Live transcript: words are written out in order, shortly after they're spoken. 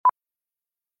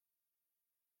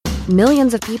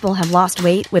Millions of people have lost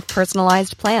weight with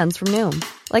personalized plans from Noom.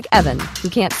 Like Evan, who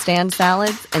can't stand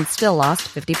salads and still lost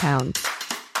 50 pounds.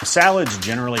 Salads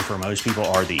generally for most people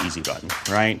are the easy button,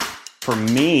 right? For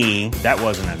me, that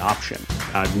wasn't an option.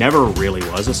 I never really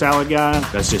was a salad guy.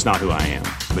 That's just not who I am.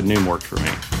 But Noom worked for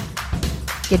me.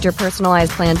 Get your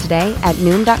personalized plan today at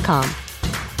Noom.com.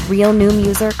 Real Noom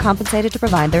user compensated to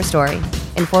provide their story.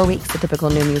 In 4 weeks, the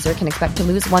typical Noom user can expect to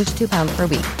lose 1 to 2 pounds per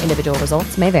week. Individual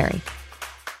results may vary.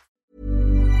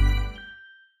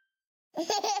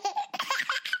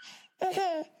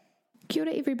 Kia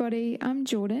ora everybody, I'm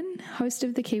Jordan, host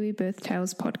of the Kiwi Birth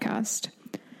Tales podcast.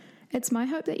 It's my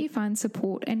hope that you find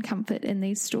support and comfort in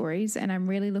these stories, and I'm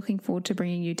really looking forward to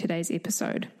bringing you today's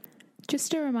episode.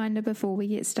 Just a reminder before we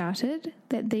get started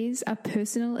that these are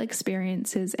personal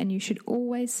experiences and you should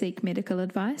always seek medical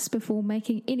advice before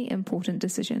making any important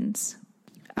decisions.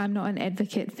 I'm not an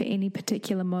advocate for any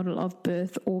particular model of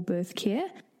birth or birth care,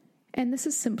 and this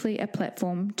is simply a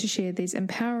platform to share these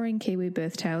empowering Kiwi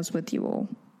birth tales with you all.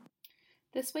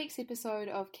 This week's episode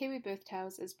of Kiwi Birth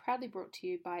Tales is proudly brought to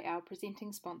you by our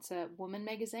presenting sponsor, Woman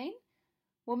magazine.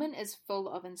 Woman is full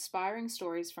of inspiring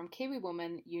stories from Kiwi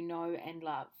women you know and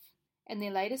love. In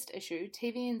their latest issue,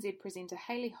 TVNZ presenter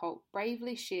Hayley Holt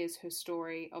bravely shares her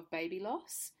story of baby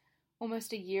loss.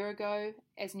 Almost a year ago,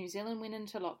 as New Zealand went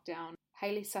into lockdown,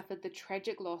 Hayley suffered the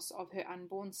tragic loss of her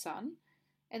unborn son.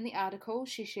 In the article,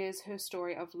 she shares her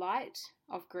story of light,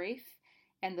 of grief,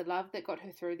 and the love that got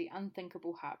her through the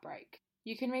unthinkable heartbreak.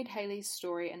 You can read Hayley's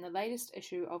story in the latest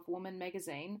issue of Woman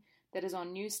magazine that is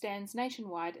on newsstands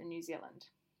nationwide in New Zealand.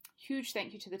 Huge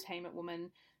thank you to the team at Woman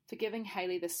for giving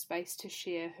Hayley the space to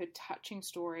share her touching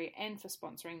story and for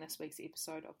sponsoring this week's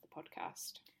episode of the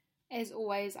podcast. As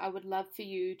always, I would love for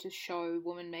you to show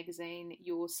Woman magazine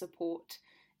your support.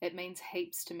 It means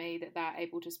heaps to me that they're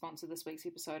able to sponsor this week's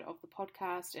episode of the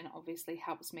podcast, and obviously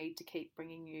helps me to keep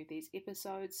bringing you these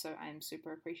episodes, so I am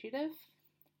super appreciative.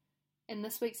 In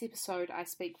this week's episode, I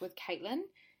speak with Caitlyn,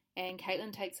 and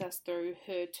Caitlyn takes us through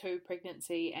her 2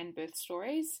 pregnancy and birth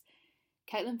stories.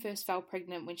 Caitlyn first fell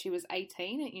pregnant when she was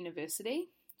 18 at university.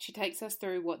 She takes us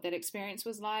through what that experience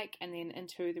was like, and then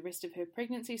into the rest of her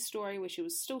pregnancy story where she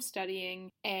was still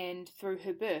studying, and through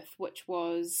her birth, which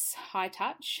was high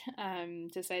touch,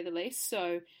 to say the least.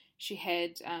 So she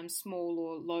had small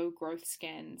or low growth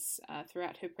scans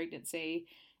throughout her pregnancy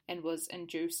and was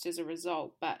induced as a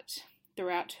result, but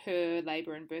throughout her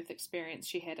labour and birth experience,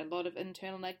 she had a lot of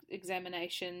internal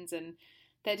examinations, and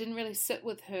that didn't really sit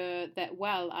with her that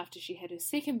well after she had her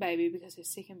second baby, because her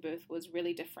second birth was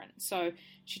really different. So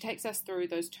she takes us through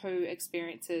those 2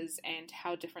 experiences and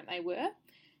how different they were.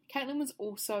 Caitlyn was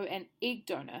also an egg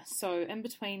donor, so in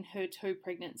between her 2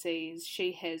 pregnancies,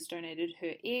 she has donated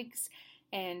her eggs,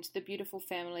 and the beautiful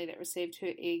family that received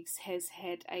her eggs has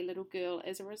had a little girl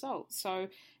as a result. So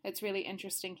it's really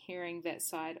interesting hearing that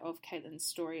side of Caitlyn's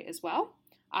story as well.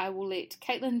 I will let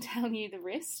Caitlyn tell you the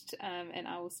rest, and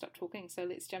I will stop talking. So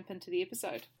let's jump into the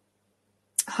episode.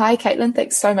 Hi, Caitlyn.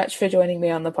 Thanks so much for joining me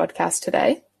on the podcast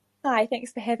today. Hi,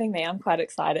 thanks for having me. I'm quite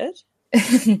excited.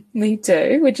 Me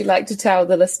too. Would you like to tell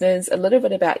the listeners a little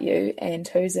bit about you and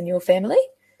who's in your family?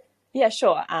 Yeah,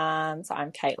 sure. So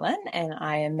I'm Caitlyn, and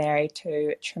I am married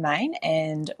to Tremaine,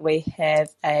 and we have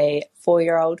a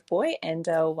 4-year-old boy and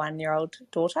a 1-year-old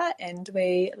daughter, and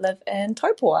we live in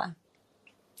Taupo.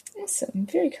 Awesome.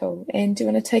 Very cool. And do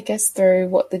you want to take us through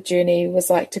what the journey was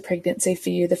like to pregnancy for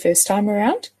you the first time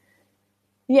around?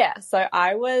 Yeah, so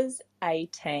I was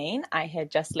 18. I had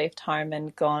just left home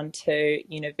and gone to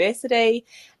university.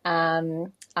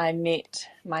 I met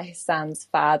my son's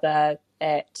father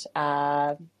at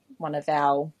one of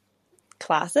our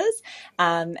classes,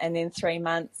 and then 3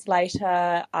 months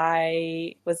later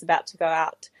I was about to go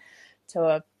out to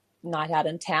a night out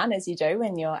in town, as you do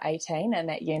when you're 18 and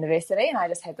at university, and I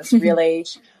just had this really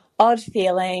odd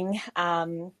feeling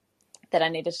that I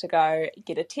needed to go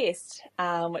get a test,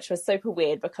 which was super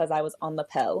weird because I was on the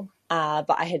pill, but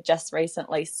I had just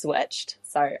recently switched,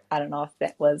 so I don't know if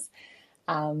that was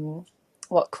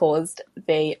what caused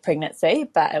the pregnancy,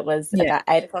 but it was about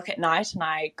 8 o'clock at night, and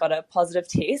I got a positive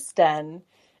test, and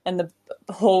in the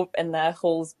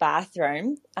hall's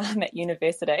bathroom at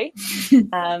university,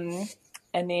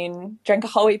 and then drank a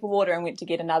whole heap of water and went to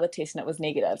get another test, and it was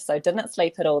negative. So didn't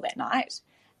sleep at all that night,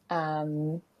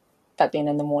 but then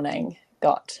in the morning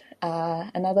got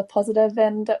another positive,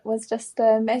 and it was just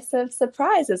a massive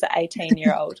surprise as an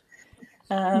 18-year-old.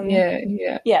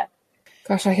 Yeah.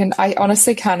 Gosh, I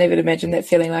honestly can't even imagine that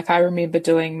feeling. Like, I remember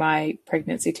doing my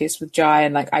pregnancy test with Jai,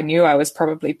 and like I knew I was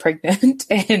probably pregnant,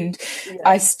 and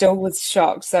I still was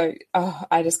shocked. So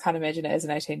I just can't imagine it as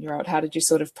an 18-year-old. How did you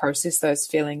sort of process those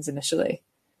feelings initially?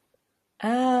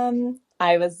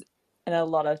 I was in a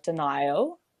lot of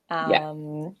denial.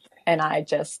 And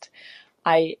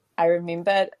I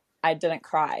remembered I didn't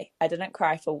cry. I didn't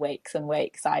cry for weeks and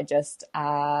weeks. I just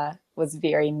was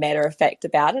very matter of fact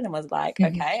about it and was like,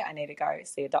 okay, I need to go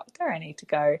see a doctor. I need to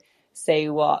go see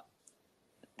what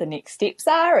the next steps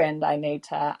are, and I need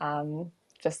to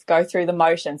just go through the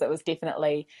motions. It was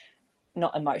definitely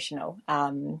not emotional.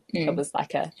 It was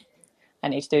like I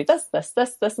need to do this,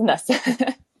 and this.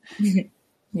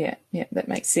 Yeah, that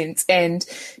makes sense. And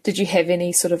did you have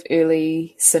any sort of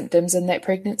early symptoms in that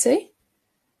pregnancy?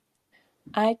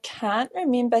 I can't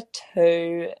remember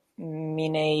too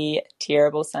many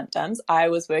terrible symptoms. I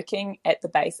was working at the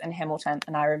base in Hamilton,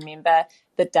 and I remember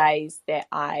the days that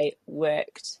I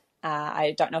worked.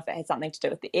 I don't know if it had something to do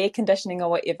with the air conditioning or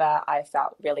whatever. I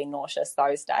felt really nauseous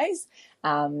those days.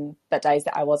 But days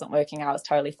that I wasn't working, I was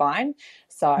totally fine.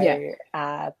 So,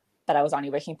 but I was only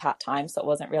working part-time, so it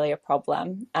wasn't really a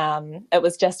problem. It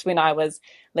was just when I was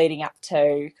leading up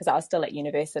to, because I was still at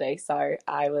university, so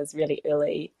I was really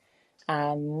early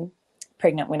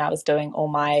pregnant when I was doing all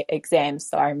my exams.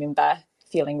 So I remember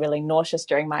feeling really nauseous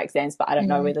during my exams, but I don't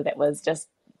know whether that was just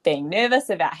being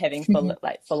nervous about having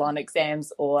full-on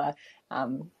exams or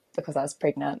because I was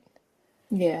pregnant.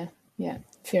 Yeah,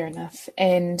 fair enough.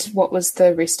 And what was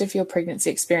the rest of your pregnancy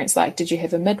experience like? Did you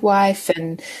have a midwife,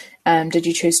 and did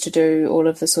you choose to do all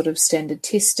of the sort of standard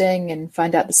testing and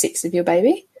find out the sex of your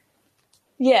baby?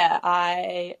 Yeah,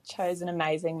 I chose an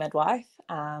amazing midwife.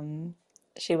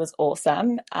 She was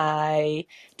awesome. I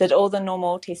did all the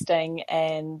normal testing,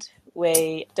 and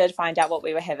we did find out what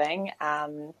we were having,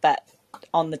 but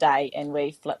on the day, and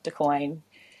we flipped a coin.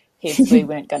 Heads we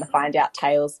weren't going to find out,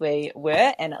 tails we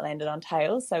were, and it landed on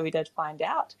tails, so we did find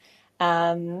out.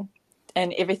 And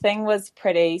everything was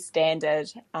pretty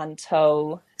standard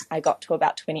until I got to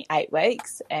about 28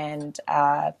 weeks, and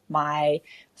my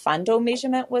fundal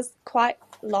measurement was quite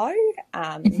low,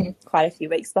 quite a few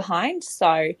weeks behind.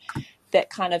 So that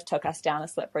kind of took us down a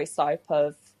slippery slope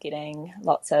of getting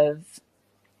lots of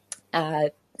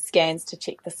scans to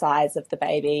check the size of the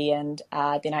baby, and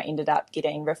then I ended up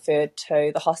getting referred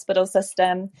to the hospital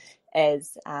system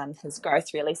as his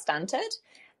growth really stunted.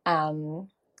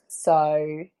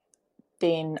 So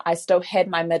then I still had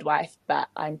my midwife, but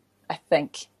I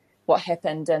think what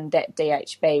happened in that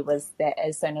DHB was that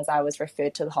as soon as I was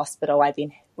referred to the hospital, I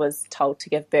then was told to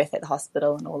give birth at the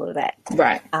hospital and all of that.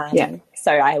 Right.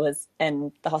 So I was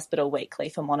in the hospital weekly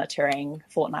for monitoring,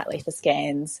 fortnightly for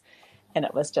scans, and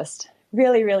it was just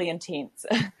really, really intense.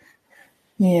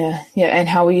 Yeah. And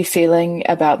how were you feeling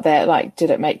about that? Like,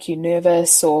 did it make you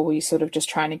nervous, or were you sort of just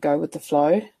trying to go with the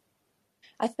flow?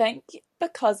 I think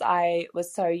because I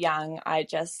was so young, I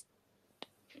just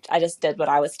did what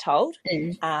I was told.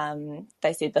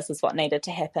 They said this is what needed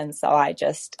to happen, so I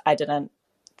didn't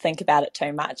think about it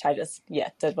too much. I just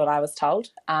did what I was told.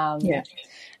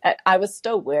 I was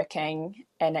still working,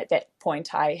 and at that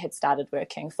point I had started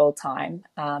working full time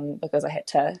because I had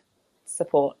to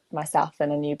support myself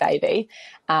and a new baby.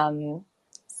 So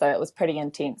it was pretty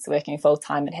intense working full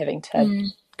time and having to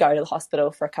go to the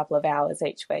hospital for a couple of hours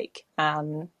each week.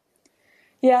 I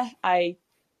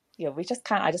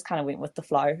just kind of went with the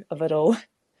flow of it all.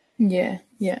 Yeah.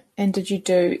 And did you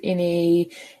do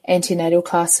any antenatal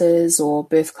classes or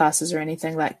birth classes or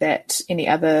anything like that? Any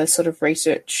other sort of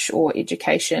research or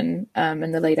education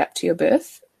in the lead up to your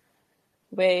birth?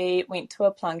 We went to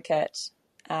a Plunkett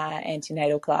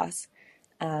antenatal class,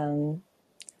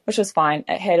 which was fine.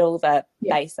 It had all the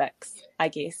basics, I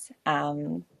guess.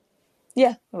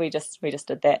 We just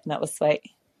did that, and that was sweet.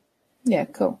 Yeah,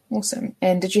 cool. Awesome.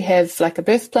 And did you have like a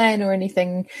birth plan or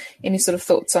anything, any sort of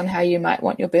thoughts on how you might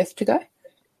want your birth to go?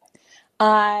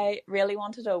 I really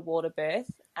wanted a water birth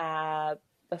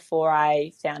before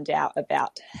I found out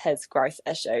about his growth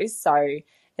issues. So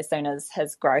as soon as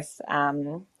his growth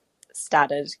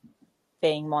started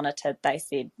being monitored, they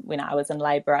said when I was in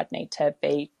labour I'd need to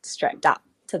be strapped up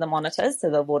to the monitors, so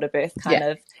the water birth kind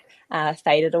of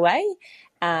faded away.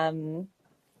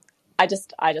 I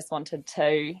just wanted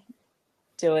to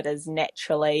do it as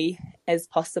naturally as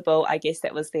possible. I guess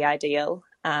that was the ideal.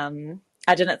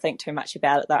 I didn't think too much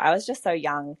about it though. I was just so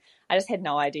young. I just had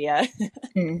no idea.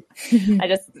 I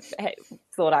just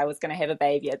thought I was going to have a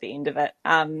baby at the end of it.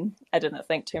 I didn't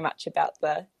think too much about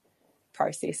the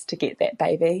process to get that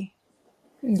baby.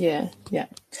 Yeah.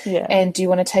 And do you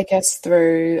want to take us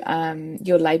through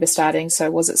your labour starting? So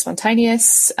was it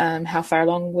spontaneous? How far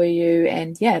along were you?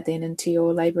 And then into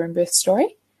your labour and birth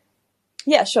story?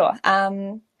 Yeah, sure.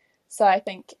 So I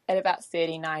think at about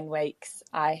 39 weeks,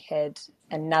 I had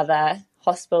another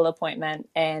hospital appointment,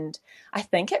 and I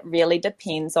think it really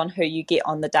depends on who you get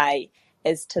on the day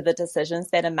as to the decisions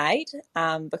that are made,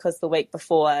 because the week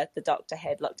before the doctor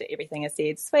had looked at everything and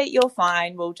said, sweet, you're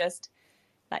fine, we'll just,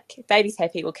 like, baby's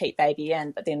happy, we'll keep baby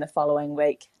in. But then the following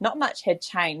week, not much had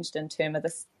changed in terms of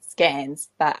the scans,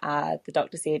 but the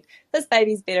doctor said, this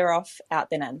baby's better off out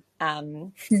than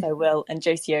in, so we'll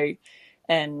induce you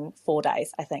in 4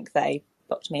 days. I think they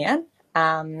booked me in.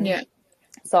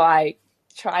 So I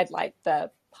tried like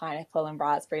the pineapple and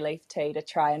raspberry leaf tea to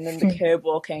try, and then the curb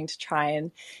walking to try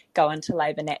and go into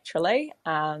labour naturally,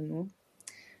 but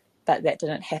that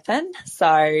didn't happen. So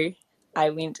I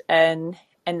went in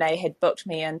and they had booked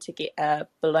me in to get a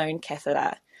balloon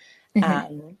catheter,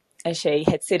 and she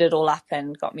had set it all up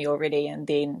and got me all ready, and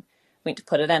then went to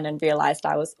put it in and realised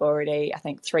I was already, I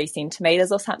think, 3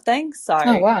 centimetres or something. So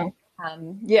oh wow.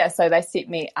 So they set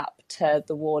me up to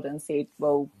the ward and said,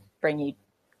 we'll bring you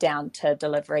down to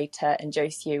delivery to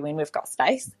induce you when we've got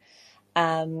space.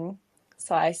 So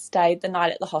I stayed the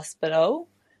night at the hospital,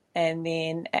 and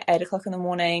then at 8 o'clock in the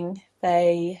morning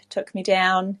they took me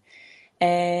down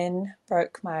and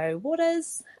broke my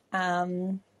waters.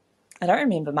 I don't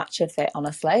remember much of that,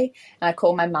 honestly. And I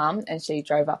called my mum, and she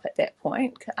drove up at that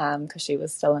point because she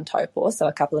was still in Taupo, so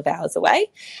a couple of hours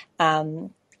away. And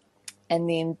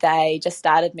then they just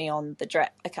started me on the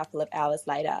drip a couple of hours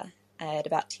later at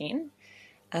about 10.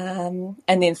 And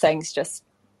then things just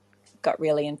got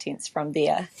really intense from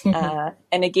there.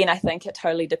 And again, I think it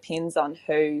totally depends on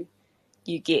who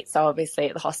you get. So obviously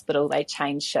at the hospital they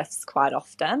change shifts quite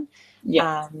often.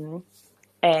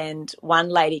 And one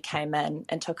lady came in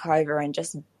and took over and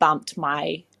just bumped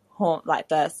my horn, like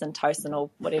the Syntocin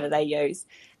or whatever they use,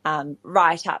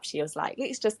 right up. She was like,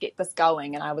 let's just get this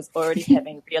going. And I was already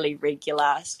having really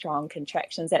regular, strong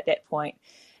contractions at that point.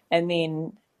 And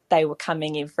then they were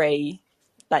coming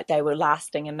they were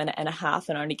lasting a minute and a half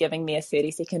and only giving me a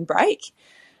 30-second break.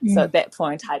 So at that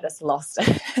point I just lost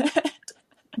it.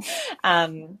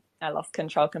 I lost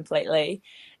control completely.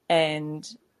 And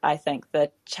I think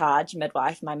the charge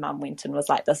midwife, my mum went and was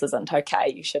like, this isn't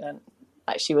okay, you shouldn't,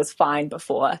 like, she was fine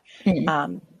before.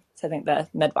 So I think the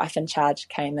midwife in charge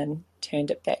came and turned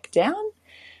it back down.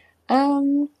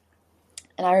 And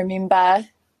I remember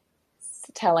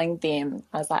telling them,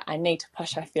 I was like, I need to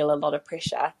push, I feel a lot of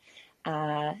pressure.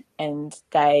 And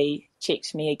they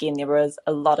checked me again. There was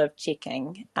a lot of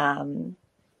checking and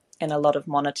a lot of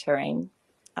monitoring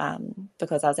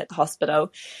because I was at the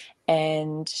hospital.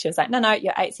 And she was like, no,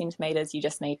 you're 8 centimetres, you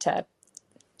just need to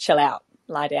chill out,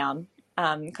 lie down,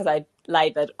 because I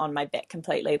laboured on my back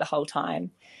completely the whole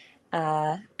time.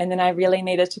 And then I really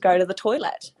needed to go to the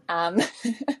toilet. And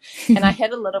I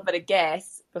had a little bit of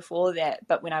gas before that,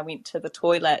 but when I went to the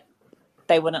toilet,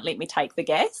 they wouldn't let me take the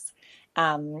gas.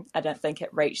 I don't think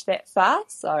it reached that far.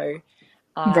 So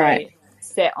I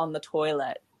sat on the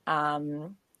toilet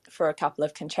for a couple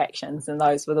of contractions, and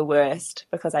those were the worst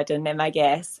because I didn't have my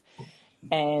gas.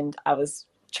 And I was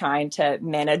trying to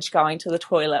manage going to the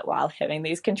toilet while having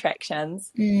these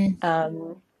contractions.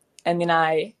 And then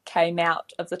I came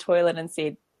out of the toilet and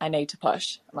said, I need to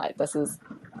push. Like,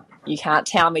 you can't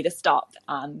tell me to stop.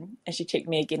 And she checked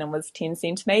me again and was 10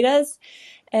 centimetres.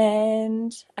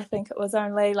 And I think it was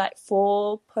only like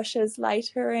 4 pushes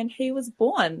later and he was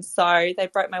born. So they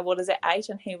broke my waters at 8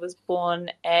 and he was born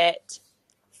at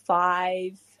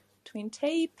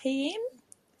 5:20 p.m.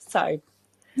 So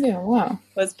yeah, wow,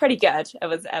 it was pretty good. It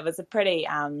was a pretty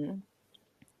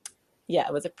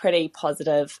it was a pretty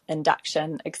positive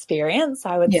induction experience,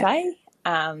 I would say.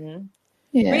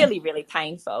 Really, really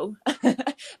painful,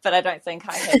 but I don't think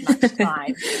I had much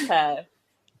time to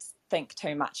think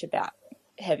too much about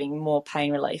having more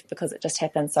pain relief because it just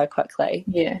happened so quickly.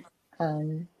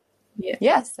 So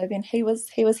then he was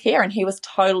here and he was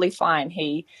totally fine.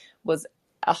 He was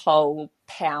a whole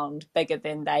pound bigger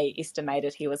than they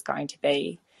estimated he was going to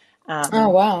be. Oh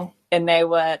wow. And there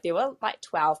were like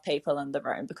 12 people in the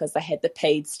room because they had the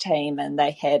peds team and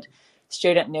they had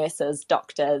student nurses,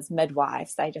 doctors,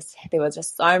 midwives. There were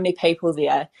just so many people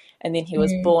there. And then he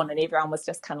was born and everyone was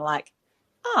just kind of like,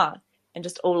 and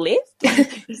just all left.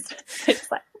 It's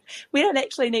like, we don't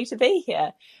actually need to be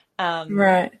here.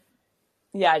 Right.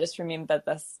 Yeah, I just remember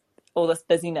all this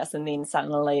busyness, and then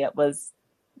suddenly there was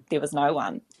no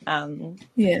one.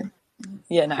 He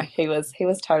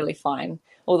was totally fine.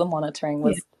 All the monitoring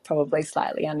was probably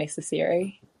slightly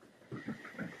unnecessary.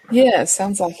 Yeah,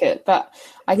 sounds like it. But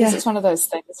I guess it's one of those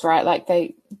things, right? Like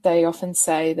they often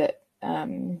say that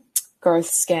growth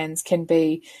scans can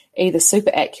be either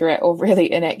super accurate or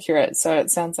really inaccurate. So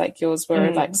it sounds like yours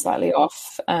were like slightly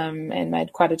off and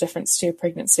made quite a difference to your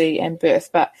pregnancy and birth.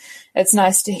 But it's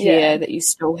nice to hear that you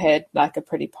still had like a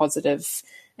pretty positive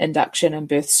induction and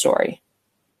birth story.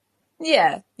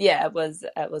 Yeah, it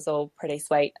was all pretty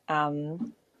sweet.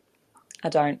 I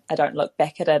don't look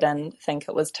back at it and think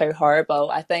it was too horrible.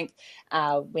 I think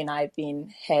when I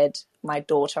then had my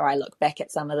daughter, I look back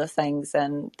at some of the things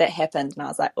and that happened, and I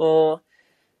was like, oh,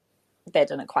 that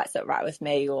didn't quite sit right with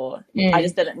me, or I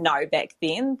just didn't know back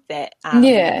then that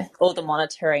all the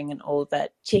monitoring and all the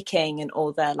checking and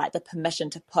all the like the permission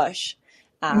to push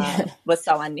was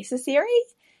so unnecessary.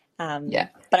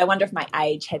 But I wonder if my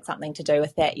age had something to do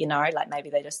with that, like maybe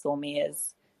they just saw me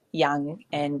as young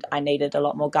and I needed a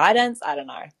lot more guidance. I don't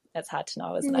know. It's hard to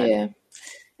know, isn't it? Yeah,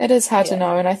 it is hard to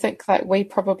know. And I think like we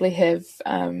probably have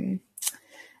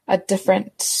a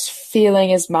different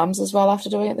feeling as mums as well after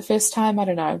doing it the first time. I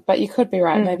don't know, but you could be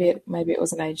right. Maybe it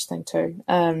was an age thing too.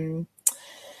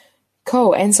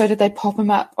 Cool. And so did they pop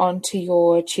him up onto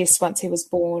your chest once he was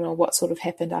born, or what sort of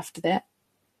happened after that?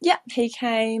 Yeah, he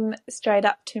came straight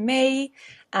up to me,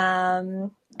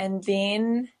 and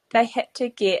then they had to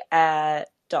get a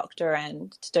doctor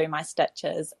in to do my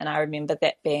stitches, and I remember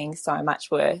that being so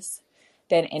much worse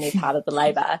than any part of the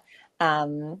labour.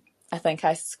 I think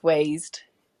I squeezed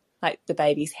like the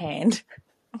baby's hand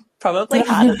probably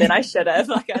harder than I should have.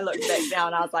 Like I looked back now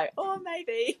and I was like, oh,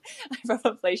 maybe I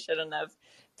probably shouldn't have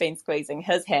been squeezing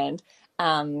his hand.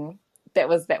 That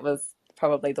was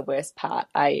probably the worst part.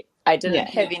 I didn't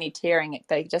have any tearing.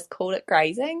 They just called it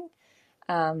grazing,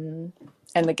 and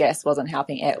the gas wasn't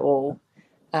helping at all.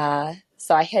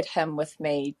 So I had him with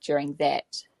me during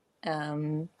that,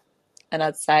 and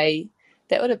I'd say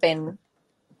that would have been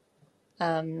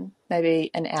maybe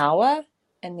an hour,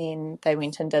 and then they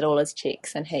went and did all his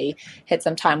checks, and he had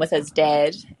some time with his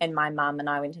dad, and my mum and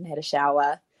I went and had a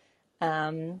shower,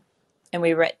 and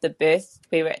we were at the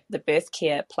birth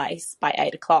care place by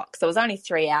 8 o'clock. So it was only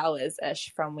 3 hours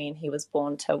ish from when he was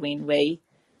born to when we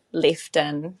left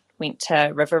and went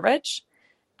to River Ridge.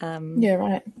 Yeah,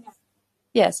 right.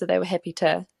 Yeah, so they were happy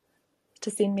to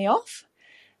send me off.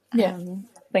 Yeah.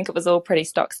 I think it was all pretty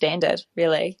stock standard,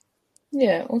 really.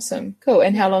 Yeah, awesome. Cool.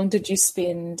 And how long did you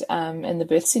spend in the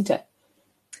birth centre?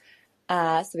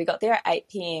 So we got there at 8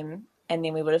 p.m. and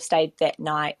then we would have stayed that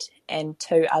night and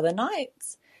 2 other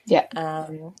nights. Yeah.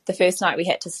 The first night we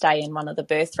had to stay in one of the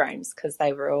birth rooms because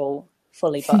they were all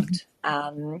fully booked.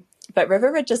 But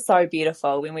River Ridge is so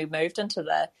beautiful. When we moved into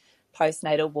the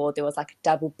postnatal ward, there was like a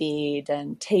double bed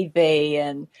and TV,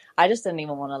 and I just didn't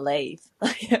even want to leave.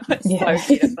 It was so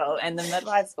beautiful, and the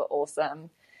midwives were awesome.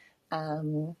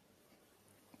 So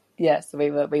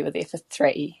we were there for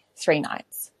three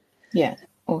nights. Yeah,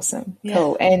 awesome. Yeah.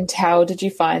 Cool. And how did you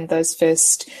find those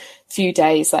first few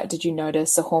days? Like, did you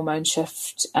notice a hormone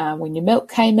shift when your milk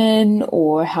came in,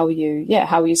 or how were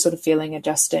you sort of feeling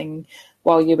adjusting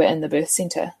while you were in the birth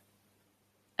centre?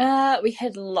 We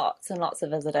had lots and lots of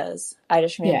visitors. I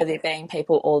just remember there being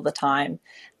people all the time.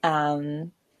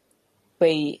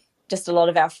 We just a lot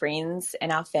of our friends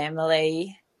and our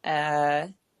family.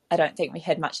 I don't think we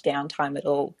had much downtime at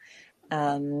all.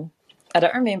 I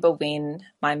don't remember when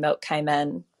my milk came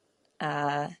in,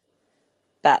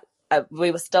 but we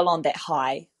were still on that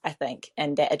high, I think,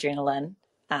 and that adrenaline,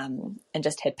 and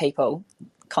just had people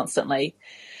constantly,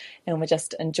 and we're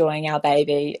just enjoying our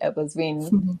baby. It was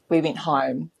when we went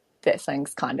home that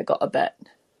things kind of got a bit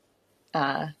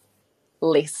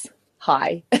less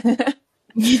high.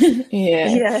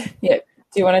 Yeah.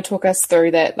 Do you want to talk us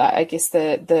through that? Like, I guess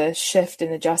the shift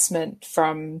and adjustment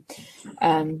from,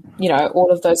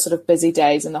 all of those sort of busy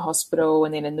days in the hospital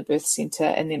and then in the birth centre,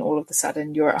 and then all of a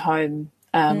sudden you're at home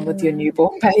with your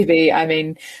newborn baby. I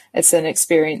mean, it's an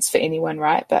experience for anyone,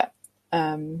 right? But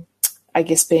I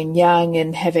guess being young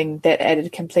and having that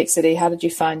added complexity, how did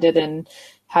you find it, and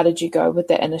how did you go with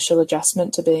that initial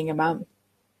adjustment to being a mum?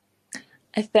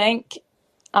 I think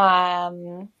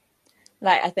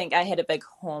I think I had a big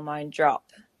hormone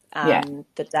drop the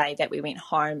day that we went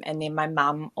home, and then my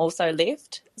mum also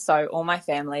left. So all my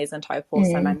family is in Taupo,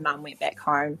 so my mum went back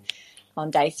home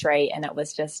on day 3, and it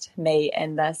was just me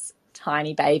and this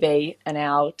tiny baby in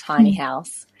our tiny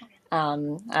house.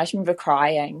 I just remember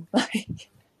crying. Like,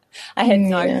 I had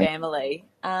no family.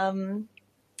 And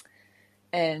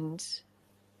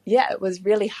it was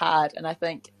really hard. And I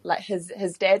think like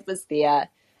his dad was there,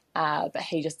 but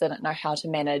he just didn't know how to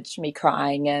manage me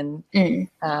crying, and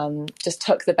just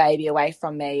took the baby away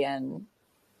from me and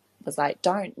was like,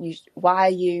 why are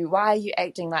you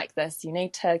acting like this? You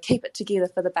need to keep it together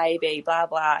for the baby, blah,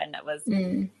 blah. And it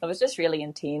was just really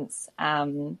intense.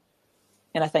 And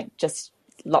I think just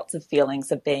lots of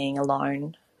feelings of being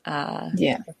alone,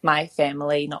 with my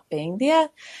family not being there.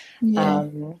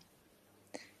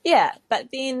 But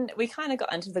then we kind of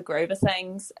got into the groove of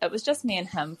things. It was just me and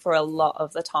him for a lot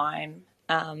of the time.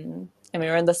 and we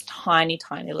were in this tiny,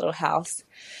 tiny little house.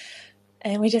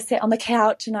 And we just sat on the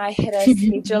couch, and I had a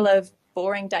schedule of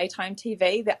boring daytime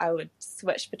TV that I would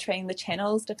switch between the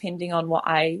channels depending on what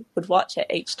I would watch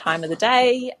at each time of the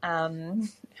day.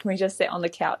 We just sat on the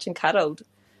couch and cuddled.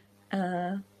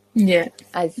 Yeah.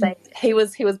 I think he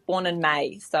was born in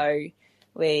May, so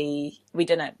we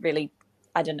didn't really,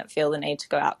 I didn't feel the need to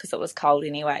go out because it was cold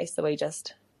anyway. So we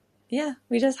just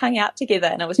hung out together,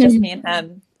 and it was just me and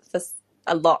him for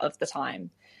a lot of the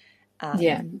time.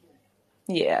 And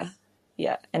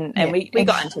we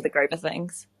got into the groove of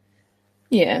things.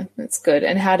 Yeah, that's good.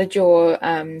 And how did your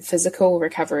physical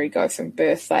recovery go from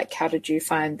birth? Like, how did you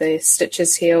find the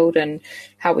stitches healed, and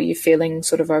how were you feeling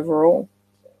sort of overall?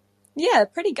 Yeah,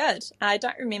 pretty good. I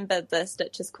don't remember the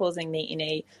stitches causing me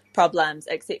any problems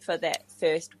except for that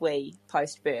first wee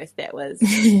post-birth. That was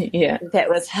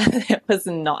that was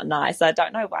not nice. I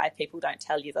don't know why people don't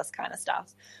tell you this kind of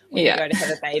stuff when you go to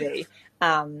have a baby.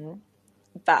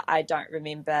 But I don't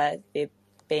remember there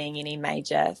being any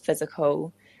major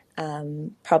physical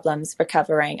problems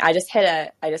recovering. I just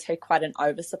had quite an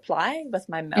oversupply with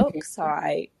my milk, so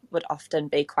I would often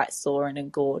be quite sore and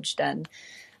engorged, and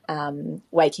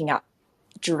waking up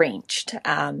drenched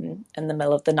in the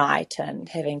middle of the night and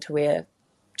having to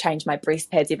change my breast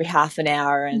pads every half an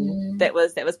hour, and that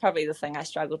was probably the thing I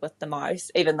struggled with the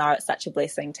most, even though it's such a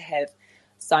blessing to have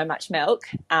so much milk.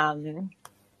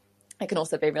 It can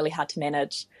also be really hard to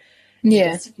manage. You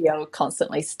just feel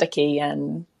constantly sticky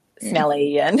and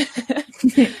smelly and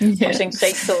washing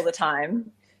sheets all the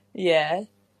time. Yeah.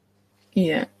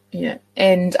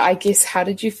 And I guess, how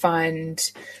did you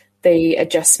find the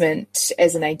adjustment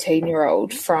as an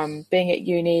 18-year-old from being at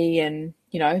uni and,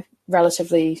 you know,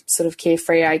 relatively sort of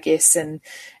carefree, I guess, and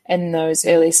in those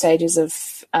early stages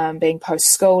of being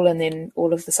post-school, and then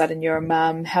all of a sudden you're a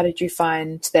mum? How did you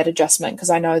find that adjustment?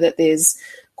 Because I know that there's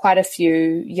quite a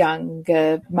few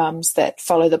younger mums that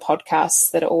follow the podcasts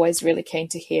that are always really keen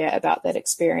to hear about that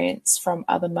experience from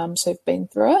other mums who've been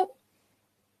through it.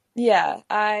 Yeah,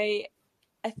 I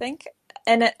think,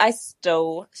 and I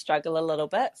still struggle a little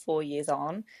bit 4 years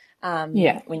on.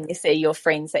 When you see your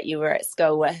friends that you were at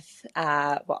school with,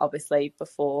 obviously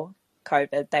before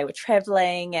COVID, they were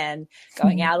traveling and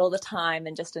going out all the time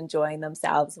and just enjoying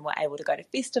themselves, and were able to go to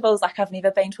festivals. Like, I've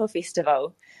never been to a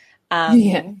festival.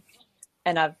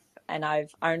 And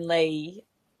I've only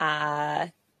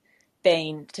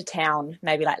been to town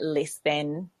maybe like less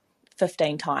than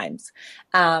 15 times.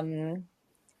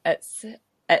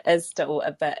 It is still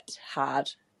a bit hard.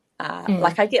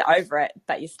 Like, I get over it,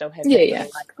 but you still have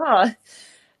like, oh,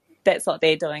 that's what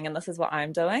they're doing and this is what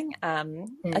I'm doing. I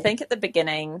think at the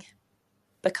beginning,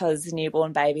 because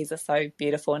newborn babies are so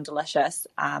beautiful and delicious,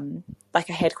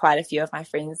 like, I had quite a few of my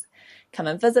friends come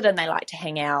and visit, and they like to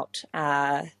hang out.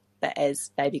 But as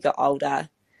baby got older,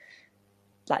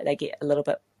 like, they get a little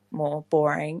bit more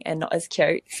boring and not as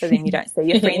cute, so then you don't see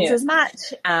your friends as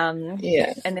much. And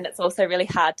then it's also really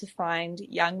hard to find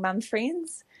young mum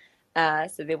friends.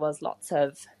 So there was lots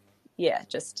of,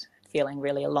 just feeling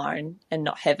really alone and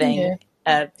not having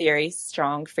a very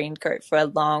strong friend group for a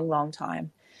long, long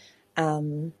time.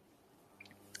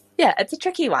 It's a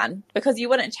tricky one, because you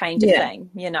wouldn't change a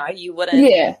thing, you know, you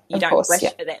don't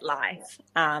wish for that life.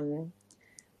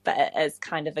 But it is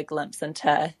kind of a glimpse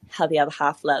into how the other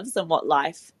half lives and what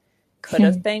life could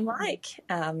have been like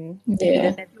if you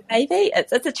didn't have a baby.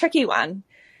 It's a tricky one.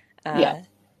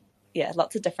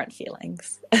 Lots of different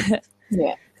feelings.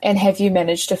 And have you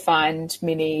managed to find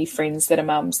many friends that are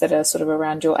mums that are sort of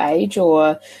around your age,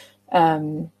 or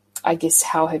I guess,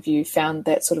 how have you found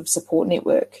that sort of support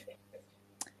network?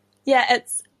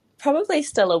 It's probably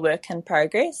still a work in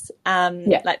progress.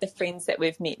 Like, the friends that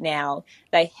we've met now,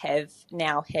 they have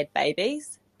now had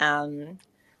babies. So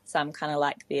I'm kind of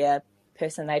like their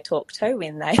person they talk to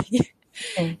when they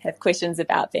have questions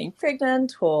about being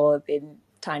pregnant or their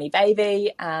tiny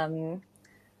baby.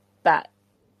 But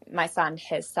my son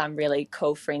has some really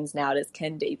cool friends now at his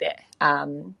kindy that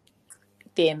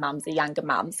their mums are younger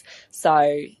mums.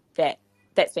 So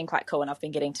that's been quite cool, and I've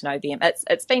been getting to know them.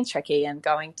 It's been tricky, and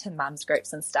going to mums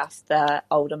groups and stuff, the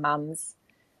older mums,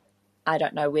 I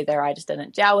don't know whether I just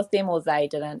didn't gel with them or they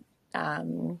didn't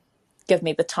give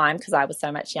me the time because I was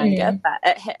so much younger, but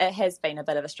it has been a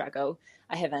bit of a struggle.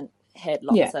 I haven't had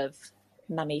lots of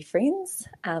mummy friends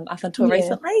up until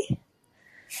recently.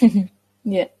 I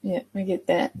get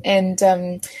that.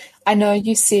 And I know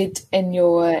you said in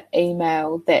your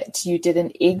email that you did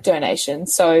an egg donation.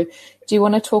 So do you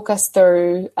want to talk us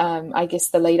through, I guess,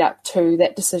 the lead up to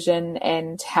that decision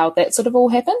and how that sort of all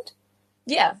happened?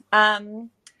 Yeah.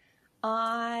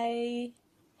 I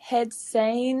had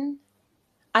seen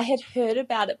I had heard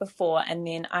about it before, and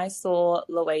then I saw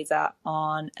Louisa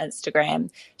on Instagram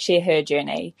share her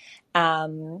journey,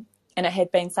 and it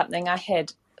had been something I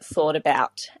had thought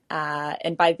about,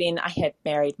 and by then I had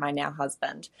married my now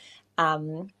husband,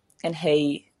 and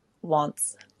he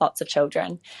wants lots of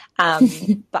children,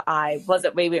 but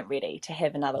we weren't ready to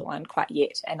have another one quite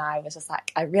yet, and I was just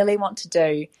like, I really want to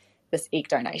do this egg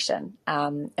donation,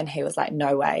 and he was like,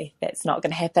 no way, that's not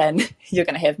going to happen. You're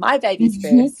going to have my babies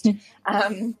first.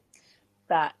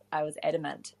 But I was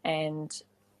adamant, and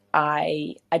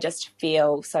I just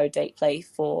feel so deeply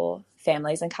for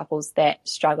families and couples that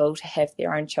struggle to have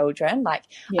their own children. Like,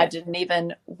 I didn't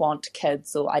even want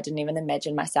kids, or I didn't even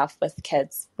imagine myself with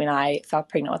kids when I fell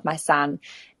pregnant with my son,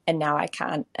 and now I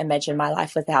can't imagine my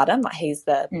life without him. Like, he's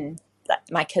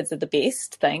my kids are the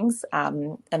best things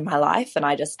in my life, and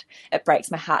it breaks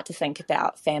my heart to think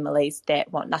about families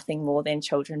that want nothing more than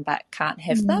children but can't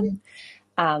have them.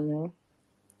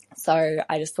 So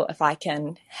I just thought, if I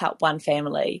can help one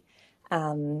family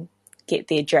get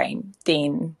their dream,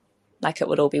 then like it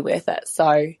would all be worth it.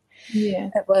 So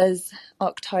it was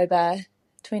October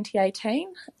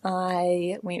 2018.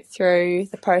 I went through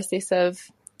the process of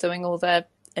doing all the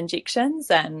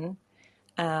injections, and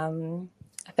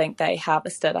I think they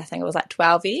harvested, I think it was like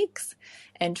 12 eggs,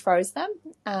 and froze them.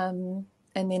 And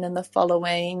then in the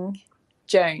following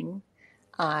June,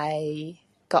 I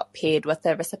got paired with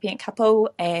the recipient couple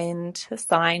and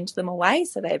signed them away,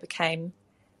 so they became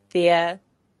their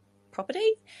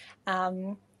property.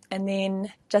 And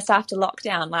then just after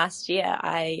lockdown last year,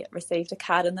 I received a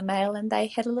card in the mail, and they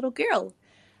had a little girl.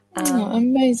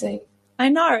 Amazing. I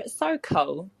know, it's so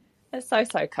cool. It's so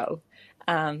cool.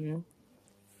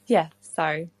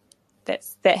 So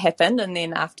that happened, and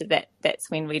then after that,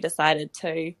 that's when we decided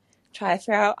to try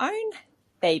for our own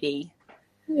baby.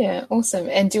 Yeah, awesome.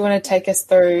 And do you want to take us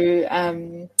through,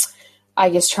 I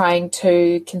guess, trying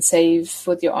to conceive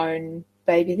with your own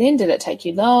baby then? Did it take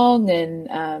you long?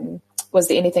 And was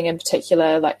there anything in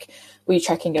particular, like were you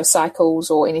tracking your cycles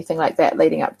or anything like that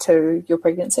leading up to your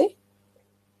pregnancy?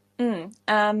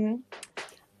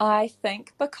 I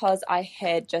think because I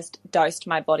had just dosed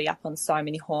my body up on so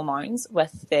many hormones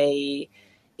with the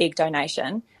egg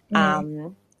donation,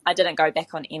 I didn't go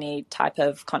back on any type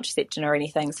of contraception or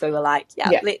anything. So we were like,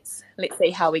 let's see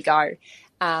how we go.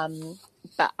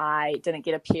 But I didn't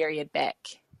get a period back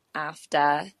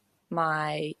after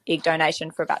my egg donation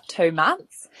for about 2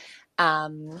 months.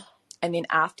 And then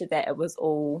after that, it was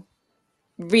all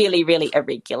really, really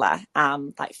irregular,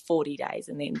 like 40 days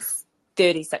and then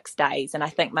 36 days. And I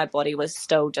think my body was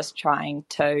still just trying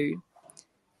to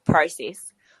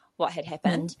process what had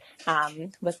happened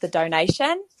with the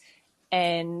donation.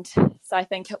 And so I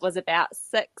think it was about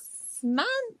 6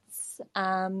 months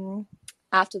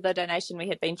after the donation we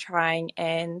had been trying,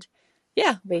 and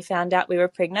we found out we were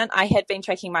pregnant. I had been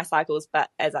tracking my cycles, but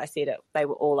as I said, they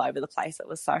were all over the place. It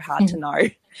was so hard to know.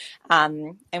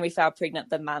 And we fell pregnant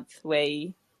the month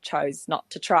we chose not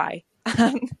to try.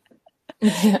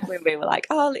 When we were like,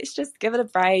 let's just give it a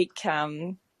break.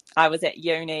 I was at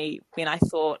uni when I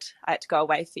thought I had to go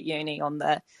away for uni on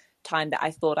the time that I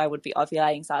thought I would be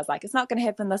ovulating, so I was like, it's not going to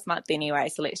happen this month anyway,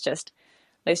 so let's just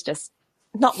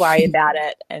not worry about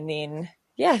it. And then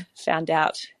found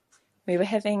out we were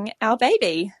having our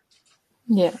baby.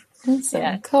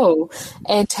 Awesome. Cool.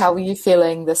 And how were you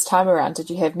feeling this time around?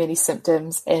 Did you have many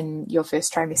symptoms in your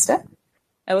first trimester?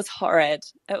 It was horrid.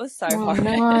 It was so horrid.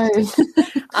 No.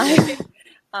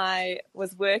 I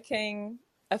was working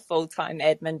a full-time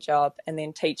admin job and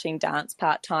then teaching dance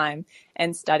part-time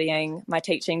and studying my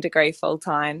teaching degree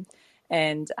full-time,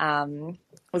 and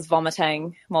was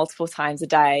vomiting multiple times a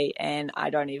day, and I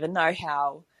don't even know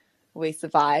how we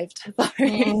survived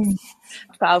those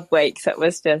 12 weeks. It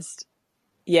was just,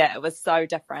 it was so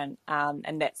different,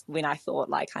 and that's when I thought,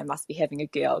 like, I must be having a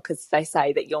girl, because they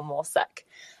say that you're more sick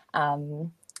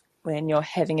when you're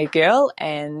having a girl,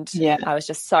 and I was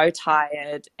just so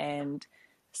tired and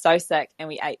so sick, and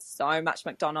we ate so much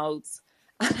McDonald's.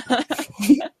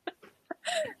 It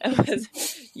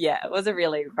was a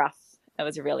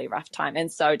really rough time,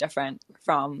 and so different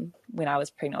from when I was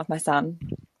pregnant with my son.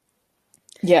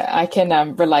 I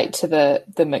can relate to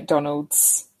the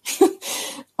McDonald's.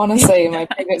 Honestly, my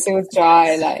pregnancy with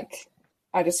Jai, like,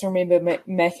 I just remember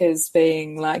Macca's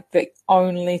being like the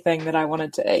only thing that I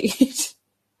wanted to eat.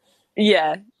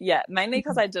 Mainly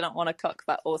because I didn't want to cook,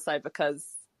 but also because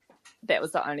that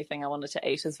was the only thing I wanted to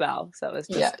eat as well. So it was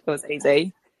just, it was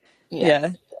easy.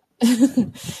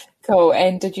 Cool.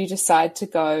 And did you decide to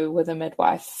go with a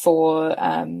midwife for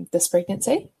this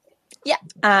pregnancy?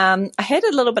 I had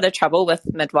a little bit of trouble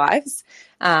with midwives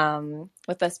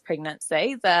with this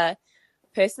pregnancy. The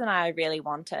person I really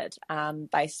wanted,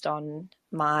 based on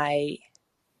my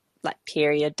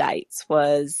period dates,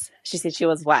 was, she said she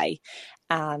was away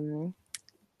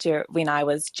when I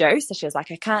was due. So she was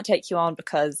like, I can't take you on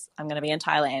because I'm going to be in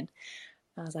Thailand.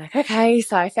 I was like, okay.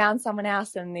 So I found someone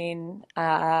else, and then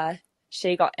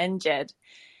she got injured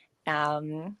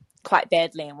quite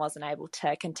badly and wasn't able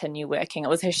to continue working. It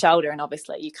was her shoulder, and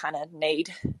obviously you kind of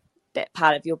need that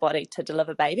part of your body to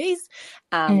deliver babies.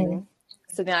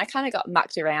 So then I kind of got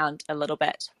mucked around a little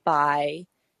bit by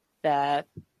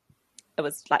it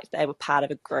was like they were part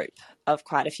of a group of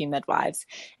quite a few midwives,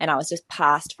 and I was just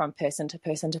passed from person to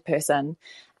person to person,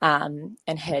 and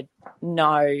had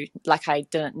I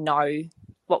didn't know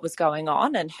what was going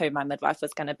on and who my midwife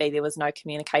was going to be. There was no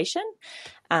communication.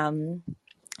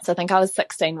 So I think I was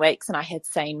 16 weeks and I had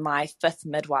seen my 5th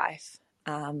midwife,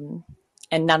 and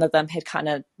none of them had kind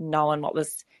of known what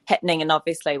was happening. And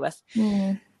obviously with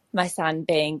my son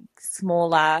being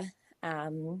smaller,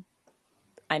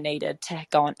 I needed to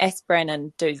go on aspirin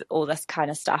and do all this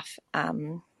kind of stuff.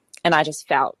 And I just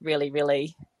felt really,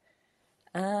 really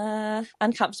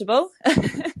uncomfortable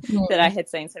that I had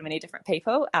seen so many different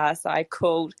people. So I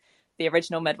called the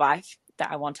original midwife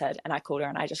that I wanted, and I called her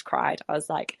and I just cried. I was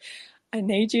like, I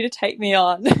need you to take me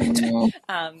on.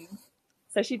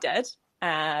 So she did,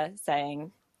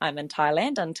 saying, I'm in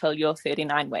Thailand until you're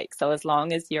 39 weeks. So as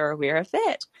long as you're aware of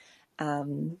that,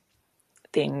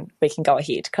 then we can go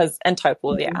ahead, because in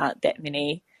Taupo there aren't that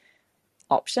many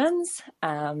options.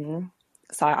 So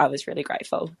I was really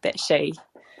grateful that she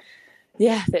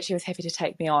was happy to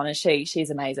take me on, and she's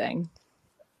amazing.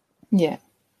 Yeah,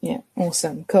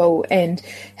 awesome, cool. And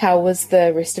how was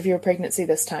the rest of your pregnancy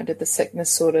this time? Did the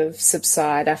sickness sort of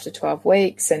subside after 12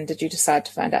 weeks, and did you decide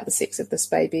to find out the sex of this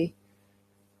baby?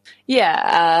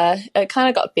 Yeah, it kind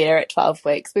of got better at 12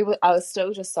 weeks. I was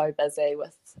still just so busy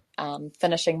with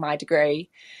finishing my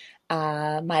degree.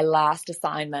 My last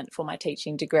assignment for my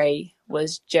teaching degree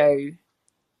was due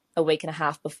a week and a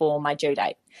half before my due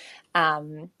date.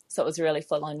 So it was a really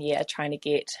full-on year trying to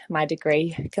get my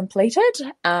degree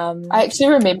completed. I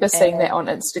actually remember seeing that on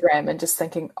Instagram and just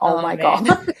thinking, oh my God.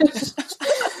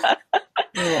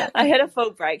 Yeah. I had a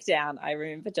full breakdown. I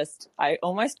remember I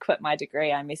almost quit my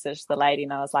degree. I messaged the lady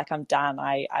and I was like, I'm done.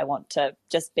 I want to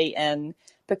just be in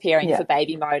preparing for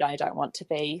baby mode. I don't want to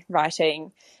be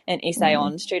writing an essay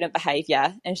on student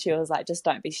behaviour. And she was like, just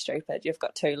don't be stupid. You've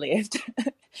got 2 left.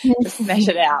 Just smash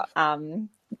it out.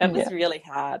 It was really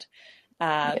hard.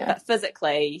 But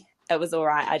physically it was all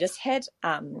right. I just had,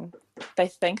 they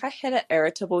think I had an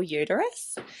irritable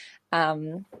uterus.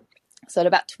 So at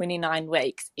about 29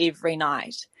 weeks, every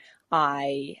night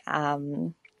I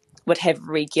would have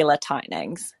regular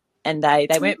tightenings, and they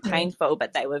weren't painful,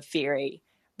 but they were very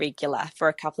regular for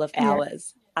a couple of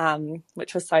hours,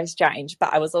 which was so strange.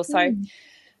 But I was also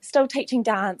still teaching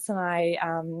dance, and I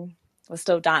was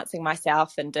still dancing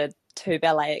myself, and did 2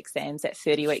 ballet exams at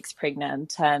 30 weeks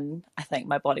pregnant. And I think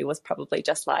my body was probably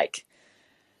just like,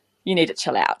 you need to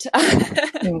chill out.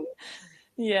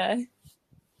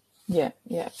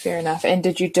 Yeah, fair enough. And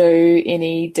did you do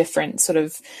any different sort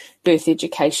of birth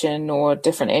education or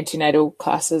different antenatal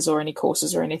classes or any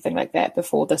courses or anything like that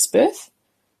before this birth?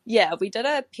 Yeah, we did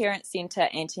a parent centre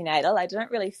antenatal. I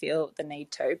didn't really feel the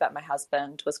need to, but my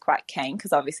husband was quite keen,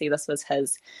 because obviously this was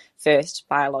his first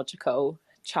biological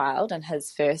child and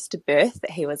his first birth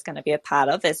that he was going to be a part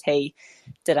of, as we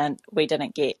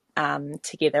didn't get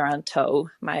together until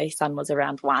my son was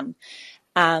around 1.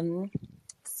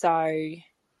 So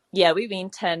yeah, we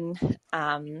went in.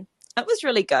 It was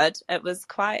really good. It was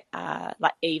quite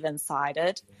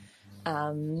even-sided.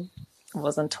 It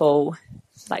wasn't all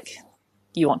like,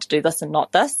 you want to do this and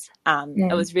not this.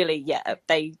 It was really,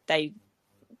 they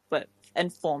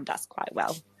informed us quite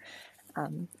well.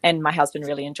 And my husband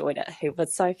really enjoyed it. He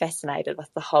was so fascinated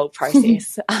with the whole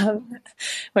process,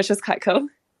 which was quite cool.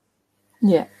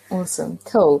 Yeah, awesome,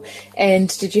 cool. And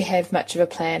did you have much of a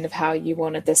plan of how you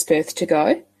wanted this birth to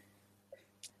go?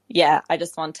 Yeah, I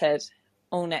just wanted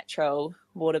all natural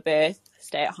water birth,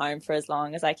 stay at home for as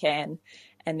long as I can,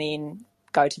 and then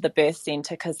go to the birth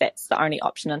centre, because that's the only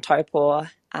option in Taupo.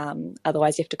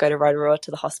 Otherwise you have to go to Rotorua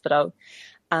to the hospital.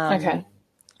 Go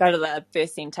to the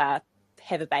birth centre,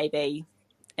 have a baby,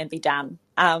 and be done.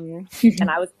 And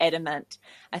I was adamant,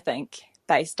 I think,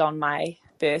 based on my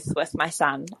birth with my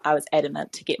son, I was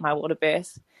adamant to get my water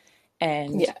birth.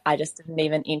 And I just didn't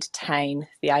even entertain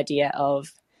the idea of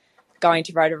going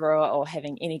to Rotorua or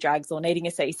having any drugs or needing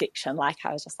a C-section. Like,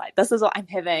 I was just like, this is what I'm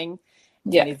having.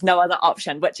 Yeah. There's no other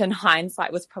option, which in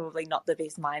hindsight was probably not the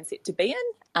best mindset to be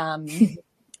in.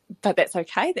 But that's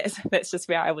okay. That's just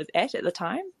where I was at the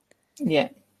time. Yeah.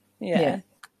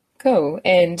 Cool.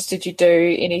 And did you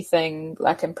do anything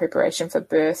like in preparation for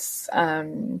birth,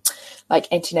 like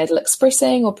antenatal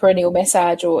expressing or perineal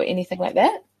massage or anything like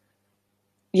that?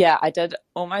 Yeah, I did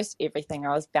almost everything.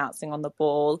 I was bouncing on the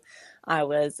ball. I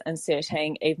was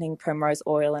inserting evening primrose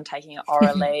oil and taking it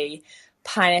orally.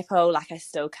 Pineapple, like I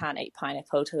still can't eat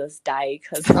pineapple to this day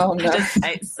because Oh, no. I just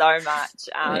ate so much.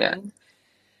 Yeah.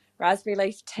 Raspberry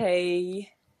leaf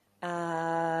tea.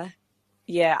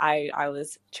 Yeah, I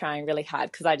was trying really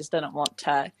hard because I just didn't want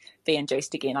to be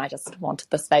induced again. I just wanted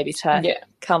this baby to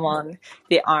come on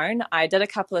their own. I did a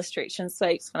couple of stretch and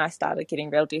sweeps when I started getting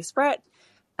real desperate.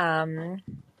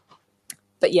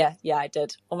 But yeah, I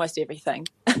did almost everything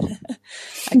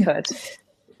I could.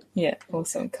 Yeah,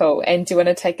 awesome, cool. And do you want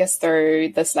to take us through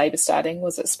this labour starting?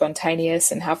 Was it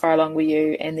spontaneous, and how far along were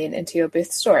you, and then into your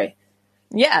birth story?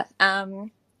 Yeah,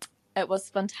 it was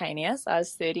spontaneous. I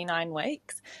was 39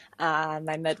 weeks.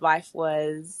 My midwife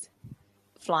was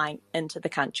flying into the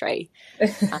country.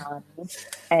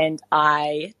 And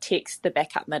I texted the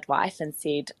backup midwife and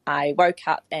said I woke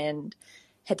up and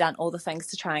had done all the things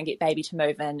to try and get baby to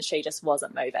move in. She just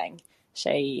wasn't moving.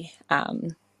 She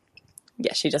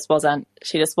just wasn't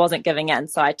giving in.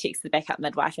 So I texted the backup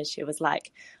midwife and she was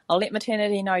like, I'll let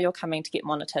maternity know you're coming to get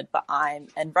monitored, but I'm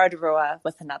in Rotorua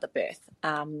with another birth.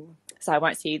 So I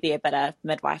won't see you there, but a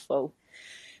midwife will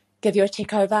give you a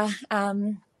check over.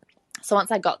 So once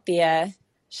I got there,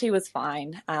 she was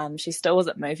fine. She still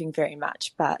wasn't moving very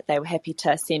much, but they were happy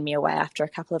to send me away after a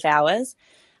couple of hours.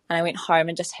 And I went home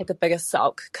and just had the biggest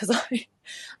sulk because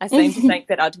I seemed to think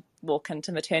that I'd walk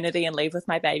into maternity and leave with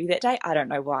my baby that day. I don't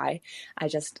know why. I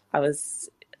was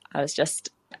just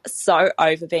so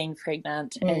over being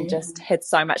pregnant and just had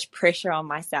so much pressure on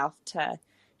myself to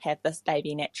have this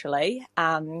baby naturally.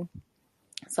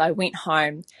 So I went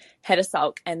home, had a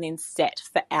sulk, and then sat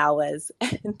for hours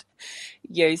and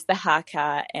used the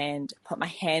haka and put my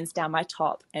hands down my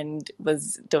top and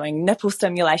was doing nipple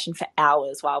stimulation for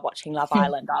hours while watching Love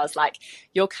Island. I was like,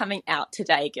 you're coming out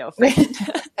today, girlfriend.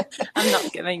 I'm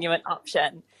not giving you an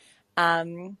option.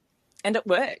 And it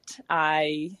worked.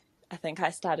 I think I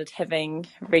started having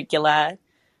regular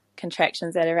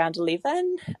contractions at around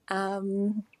 11.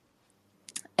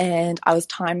 And I was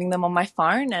timing them on my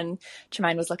phone, and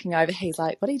Tremaine was looking over. He's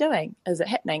like, what are you doing? Is it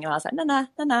happening? And I was like,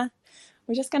 no.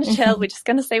 We're just going to chill. We're just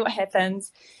going to see what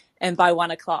happens. And by 1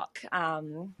 o'clock, I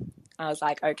was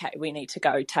like, okay, we need to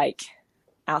go take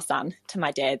our son to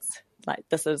my dad's. Like,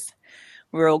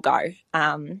 we're all go.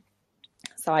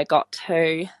 So I got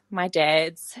to my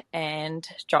dad's and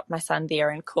dropped my son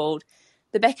there and called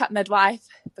the backup midwife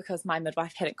because my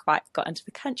midwife hadn't quite got into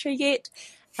the country yet.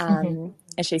 And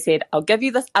she said, I'll give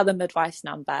you this other midwife's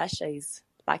number. She's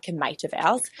like a mate of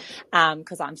ours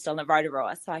because I'm still in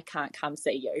Rotorua, so I can't come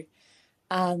see you.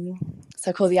 So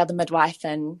I called the other midwife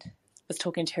and was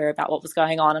talking to her about what was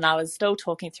going on, and I was still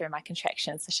talking through my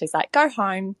contractions. So she's like, go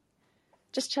home,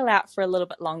 just chill out for a little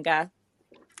bit longer.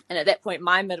 And at that point,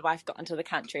 my midwife got into the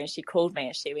country and she called me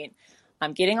and she went,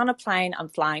 I'm getting on a plane. I'm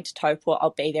flying to Taupo. I'll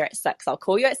be there at 6. I'll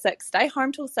call you at 6. Stay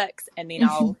home till 6, and then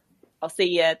I'll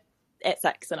see you at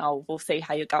 6, and we'll see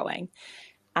how you're going.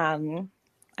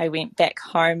 I went back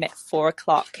home at 4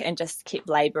 o'clock and just kept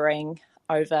labouring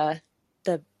over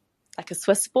like a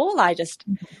Swiss ball. I just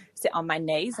sat on my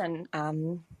knees and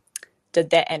did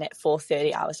that. And at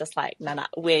 4:30, I was just like, no,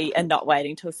 we are not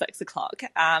waiting till 6 o'clock.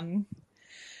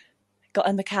 Got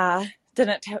in the car,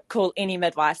 didn't call any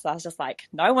midwife. So I was just like,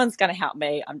 no one's going to help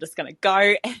me. I'm just going to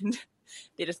go, and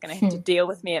they're just going to have to deal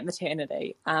with me at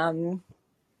maternity.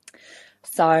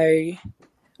 So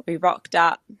we rocked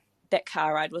up. That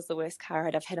car ride was the worst car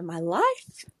ride I've had in my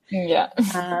life. Yeah.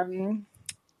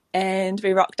 And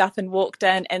we rocked up and walked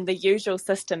in, and the usual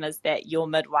system is that your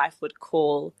midwife would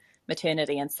call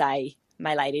maternity and say,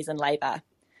 my lady's in labour,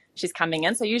 she's coming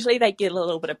in. So usually they get a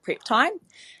little bit of prep time.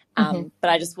 But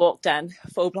I just walked in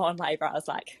full-blown labour. I was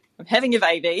like, I'm having a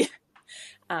baby.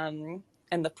 And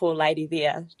the poor lady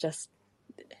there just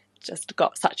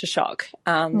got such a shock.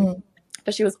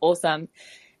 But she was awesome,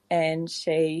 and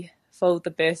she filled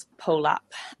the birth pool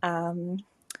up.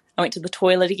 I went to the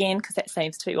toilet again because that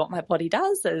seems to be what my body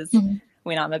does is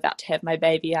when I'm about to have my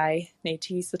baby, I need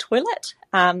to use the toilet.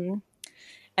 And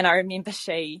I remember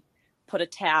she put a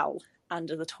towel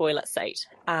under the toilet seat.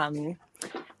 And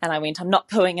I went, I'm not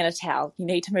pooing in a towel. You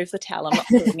need to move the towel. I'm not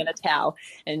pooing in a towel.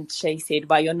 And she said,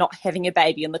 well, you're not having a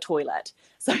baby in the toilet.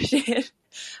 So she had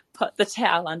put the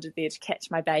towel under there to catch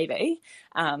my baby,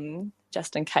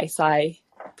 just in case I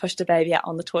pushed a baby out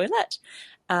on the toilet.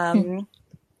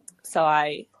 So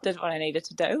I did what I needed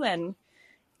to do and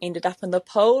ended up in the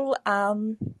pool.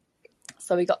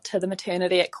 So we got to the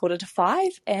maternity at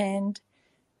 4:45, and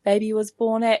baby was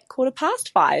born at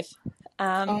 5:15.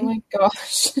 Oh my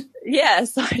gosh. Yeah,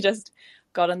 so I just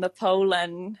got in the pool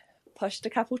and pushed a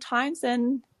couple times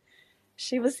and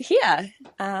she was here.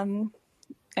 And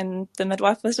the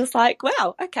midwife was just like,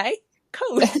 wow, okay,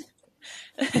 cool.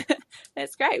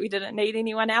 That's great. We didn't need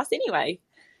anyone else anyway.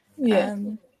 Yeah.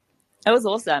 It was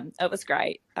awesome. It was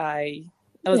great. It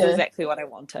was exactly what I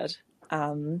wanted.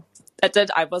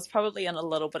 I was probably in a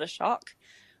little bit of shock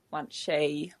once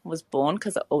she was born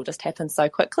because it all just happened so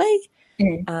quickly.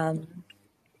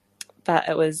 But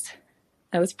it was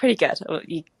pretty good.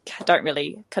 You couldn't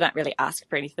really ask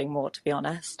for anything more, to be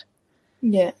honest.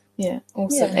 Yeah,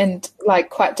 awesome. Yeah. And like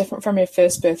quite different from your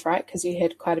first birth, right? Because you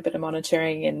had quite a bit of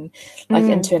monitoring and like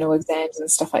internal exams and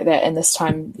stuff like that. And this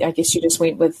time, I guess you just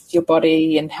went with your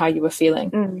body and how you were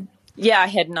feeling. Yeah, I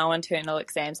had no internal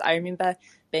exams. I remember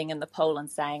being in the pool and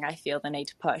saying, I feel the need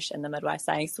to push, and the midwife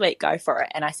saying, sweet, go for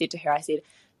it. And I said to her,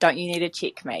 don't you need to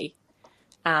check me?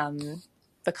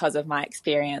 Because of my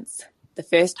experience the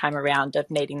first time around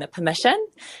of needing the permission.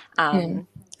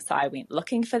 So I went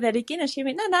looking for that again, and she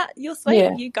went, no, you're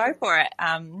sweet, you go for it.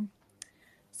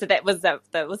 So that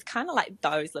was kind of like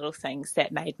those little things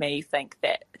that made me think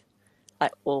that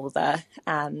like all the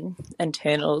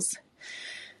internals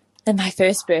in my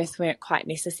first birth weren't quite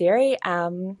necessary.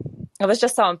 It was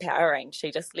just so empowering. She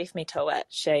just left me to it.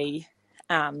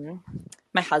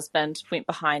 My husband went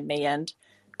behind me and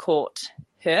caught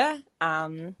her,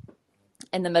 and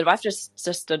the midwife just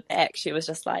stood back. She was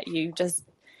just like, you just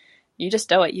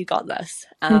do it, you got this.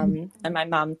 And my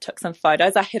mum took some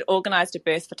photos. I had organised a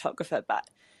birth photographer, but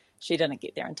she didn't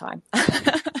get there in time.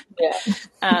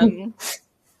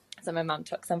 So my mum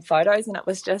took some photos, and it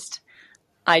was just,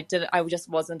 I just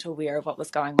wasn't aware of what was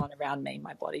going on around me.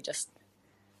 My body just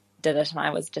did it, and I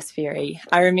was just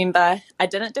I remember I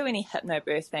didn't do any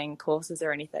hypnobirthing courses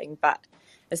or anything, but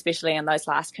especially in those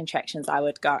last contractions, I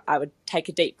would take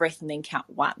a deep breath and then count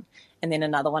 1, and then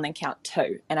another one and count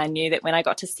 2. And I knew that when I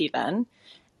got to 7,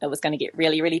 it was going to get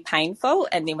really, really painful.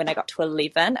 And then when I got to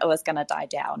 11, it was going to die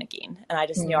down again. And I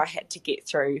just knew I had to get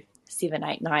through 7,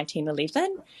 8, 9, 10,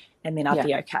 11, and then I'd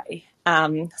be okay.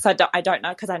 So I don't know,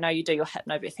 because I know you do your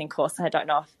hypnobirthing course, and I don't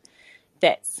know if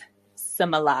that's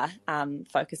similar,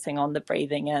 focusing on the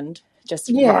breathing and just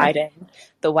riding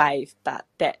the wave, but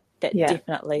that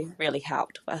definitely really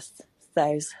helped with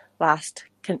those last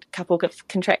couple of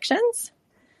contractions.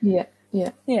 Yeah.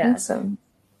 Awesome.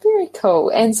 Very cool.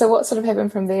 And so what sort of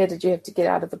happened from there? Did you have to get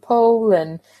out of the pool,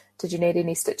 and did you need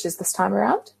any stitches this time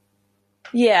around?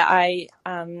 Yeah, I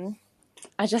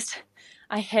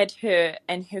had her,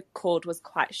 and her cord was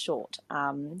quite short, so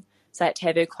I had to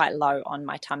have her quite low on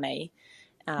my tummy.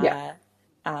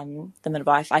 The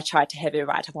midwife, I tried to have her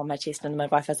right up on my chest, and the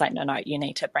midwife was like, no, you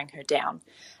need to bring her down.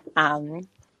 And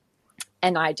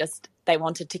they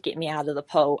wanted to get me out of the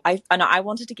pool. I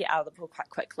wanted to get out of the pool quite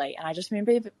quickly, and I just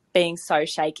remember being so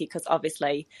shaky because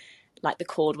obviously like the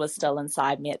cord was still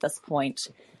inside me at this point,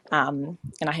 and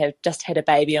I had just had a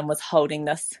baby and was holding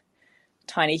this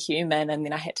tiny human, and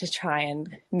then I had to try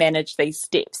and manage these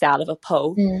steps out of a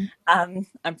pool.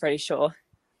 I'm pretty sure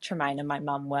Tremaine and my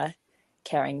mum were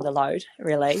carrying the load,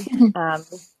 really.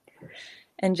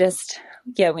 And just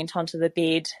went onto the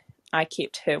bed. I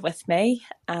kept her with me.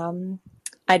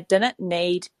 I didn't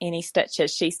need any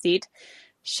stitches. She said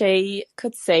she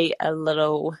could see a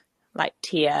little like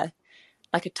tear,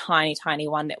 like a tiny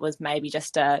one that was maybe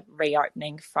just a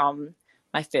reopening from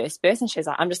my first birth, and she was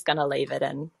like, I'm just going to leave it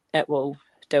and it will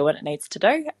do what it needs to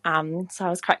do. So I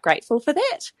was quite grateful for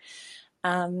that.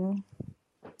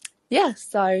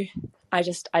 So I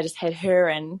just had her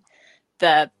and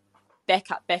the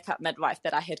backup midwife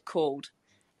that I had called,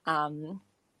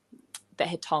 that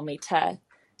had told me to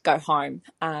go home.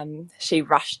 She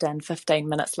rushed in 15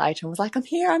 minutes later and was like, I'm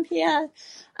here.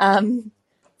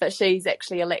 But she's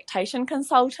actually a lactation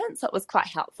consultant, so it was quite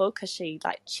helpful because she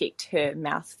like checked her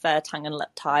mouth for tongue and lip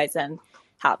ties and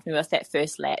helped me with that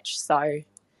first latch. So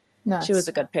nice. She was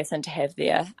a good person to have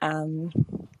there. And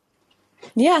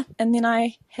then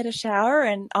I had a shower,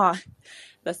 and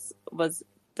this was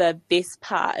the best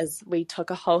part, is we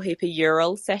took a whole heap of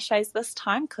Ural sachets this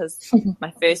time because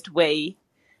my first wee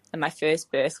and my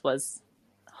first birth was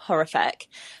horrific.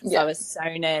 So as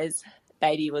soon as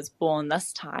baby was born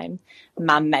this time,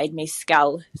 Mum made me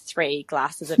scull 3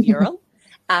 glasses of Ural.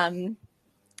 And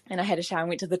I had a shower and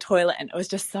went to the toilet, and it was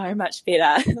just so much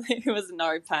better. There was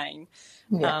no pain.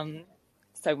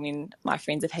 So when my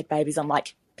friends have had babies, I'm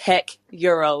like, pick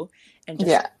Ural and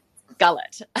just scull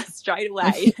it straight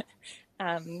away.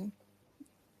 And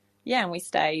we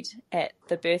stayed at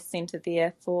the birth centre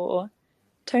there for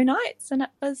 2 nights, and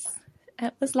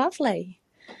it was lovely.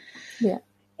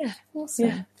 Awesome.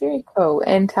 Yeah. Very cool.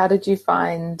 And how did you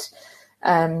find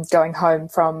going home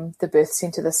from the birth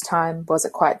centre this time? Was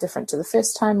it quite different to the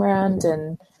first time round?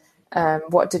 And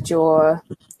what did your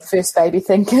first baby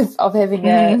think of having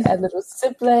a little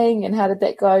sibling, and how did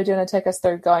that go? Do you want to take us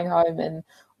through going home and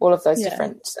all of those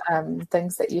different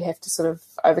things that you have to sort of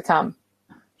overcome?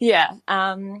 Yeah.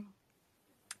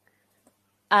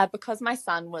 Because my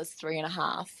son was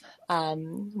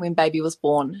 3.5 when baby was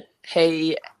born,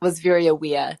 he was very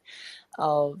aware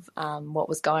of what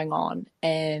was going on.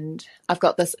 And I've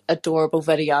got this adorable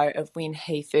video of when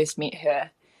he first met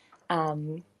her.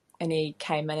 And he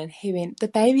came in and he went, "The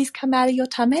baby's come out of your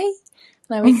tummy?"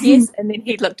 And I went, "Yes." And then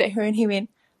he looked at her and he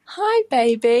went, "Hi,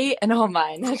 baby." And oh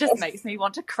my, that just makes me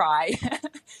want to cry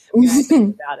when I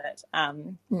think about it.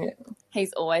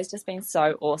 He's always just been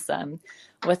so awesome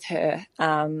with her.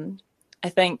 I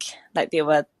think like there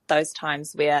were those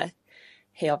times where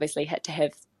he obviously had to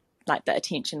have, like, the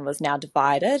attention was now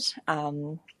divided.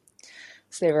 So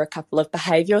there were a couple of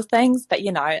behavioural things, but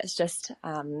it's just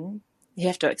you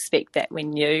have to expect that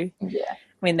when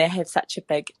they have such a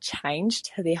big change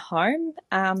to their home.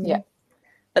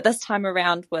 But this time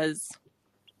around it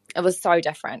was so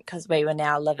different because we were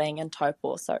now living in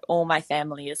Taupo, so all my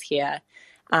family is here.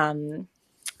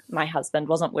 My husband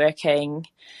wasn't working,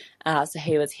 so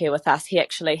he was here with us. He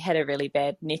actually had a really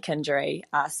bad neck injury,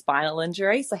 spinal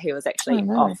injury, so he was actually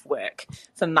off work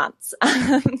for months.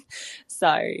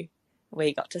 So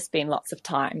we got to spend lots of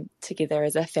time together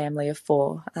as a family of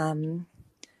 4,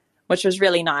 which was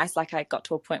really nice. Like, I got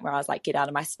to a point where I was like, "Get out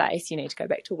of my space, you need to go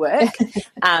back to work."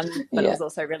 But it was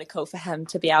also really cool for him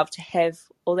to be able to have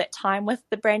all that time with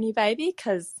the brand new baby,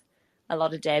 because a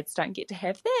lot of dads don't get to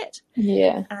have that.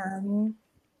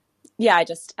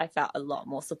 I felt a lot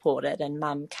more supported, and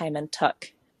Mum came and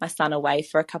took my son away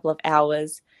for a couple of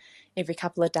hours every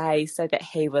couple of days so that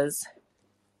he was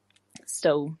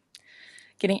still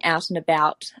getting out and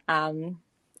about. I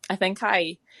think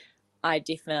I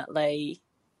definitely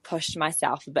pushed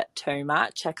myself a bit too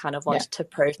much. I kind of wanted to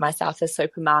prove myself as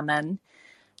super mum, and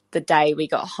the day we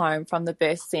got home from the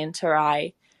birth centre,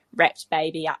 I wrapped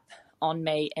baby up on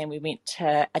me and we went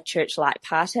to a church light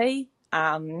party.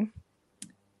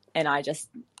 And I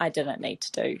didn't need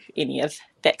to do any of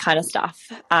that kind of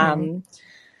stuff.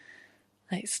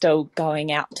 Like, still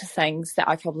going out to things that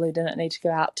I probably didn't need to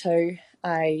go out to.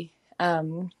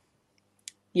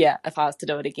 If I was to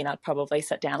do it again, I'd probably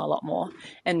sit down a lot more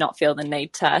and not feel the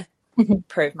need to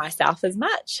prove myself as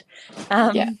much.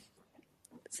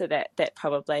 So that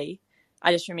probably,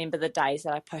 I just remember the days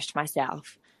that I pushed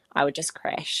myself, I would just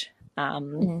crash.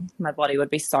 My body would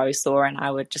be so sore and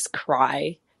I would just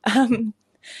cry.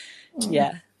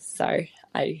 So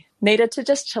I needed to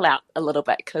just chill out a little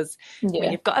bit, because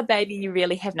when you've got a baby, you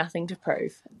really have nothing to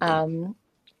prove. And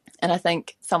I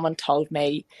think someone told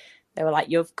me, they were like,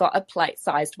 "You've got a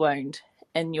plate-sized wound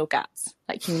in your guts.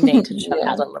 Like, you need to chill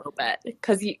out a little bit,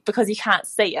 because you can't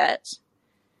see it.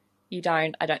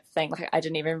 I don't think, like, I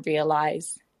didn't even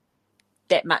realise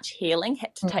that much healing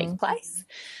had to take place.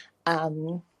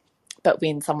 But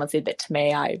when someone said that to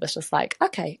me, I was just like,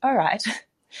 okay, all right."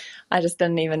 I just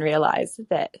didn't even realise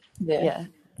that,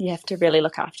 you have to really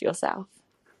look after yourself.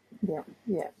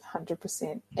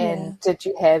 100%. And did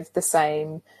you have the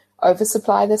same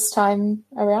oversupply this time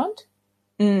around?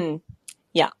 And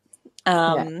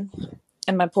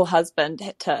my poor husband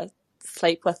had to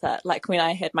sleep with it. Like, when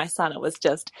I had my son, it was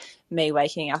just me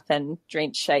waking up in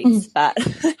drenched sheets, but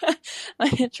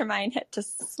Tremaine had to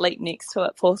sleep next to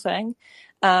it, poor thing.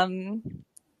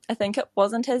 I think it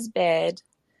wasn't as bad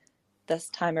this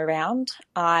time around.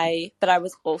 But I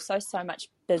was also so much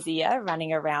busier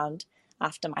running around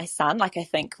after my son. Like, I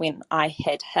think when I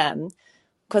had him,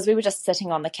 because we were just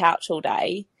sitting on the couch all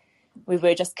day, we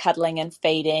were just cuddling and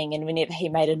feeding, and whenever he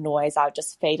made a noise, I would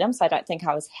just feed him. So I don't think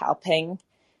I was helping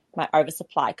my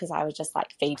oversupply, because I was just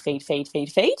like feed,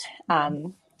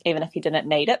 even if he didn't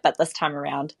need it. But this time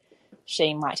around,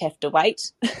 she might have to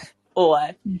wait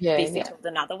or be settled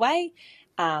another way.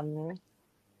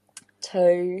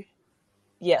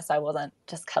 So I wasn't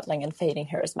just cuddling and feeding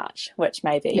her as much, which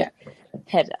maybe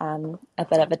had a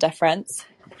bit of a difference.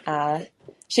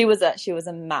 She was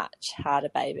a much harder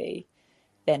baby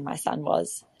than my son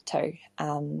was too.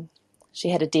 She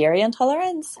had a dairy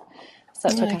intolerance, so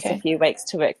it took us a few weeks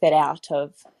to work that out.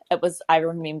 I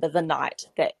remember the night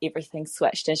that everything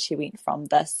switched and she went from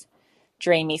this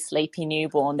dreamy, sleepy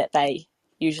newborn that they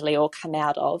usually all come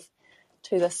out of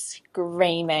to this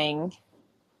screaming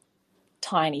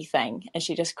tiny thing, and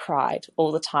she just cried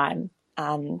all the time.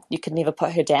 You could never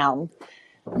put her down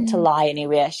to lie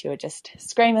anywhere. She would just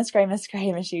scream and scream and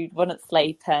scream, and she wouldn't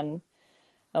sleep. And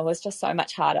it was just so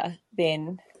much harder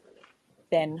than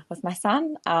with my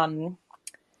son.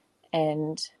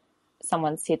 And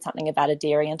someone said something about a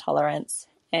dairy intolerance,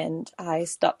 and I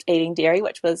stopped eating dairy,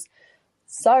 which was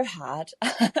so hard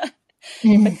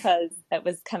because it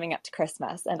was coming up to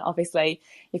Christmas, and obviously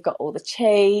you've got all the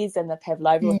cheese and the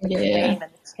pavlova with the cream and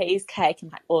the cheesecake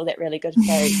and like all that really good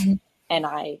food, and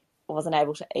I wasn't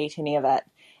able to eat any of it.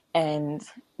 And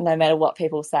no matter what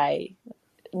people say,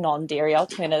 non-dairy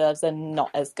alternatives are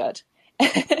not as good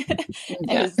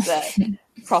as the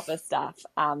proper stuff.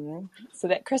 So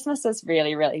that Christmas is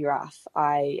really, really rough.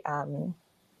 I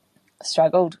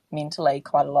struggled mentally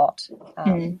quite a lot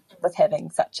with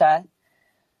having such a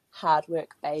hard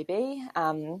work baby.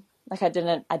 Like I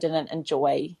didn't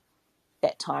enjoy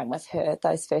that time with her,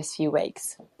 those first few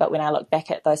weeks. But when I look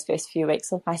back at those first few weeks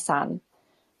with my son,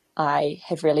 I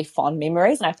have really fond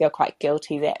memories, and I feel quite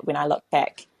guilty that when I look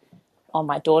back on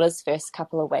my daughter's first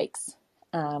couple of weeks,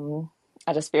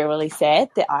 I just feel really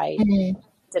sad that I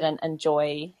didn't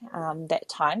enjoy that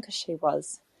time, because she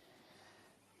was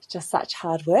just such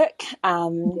hard work.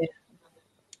 But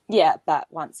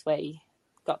once we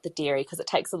got the dairy, because it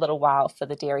takes a little while for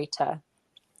the dairy to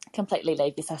completely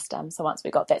leave your system, so once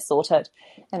we got that sorted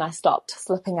and I stopped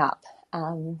slipping up,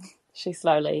 she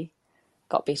slowly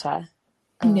got better.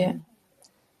 So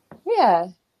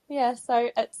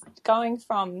it's going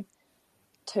from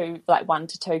 1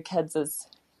 to 2 kids is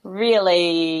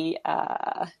really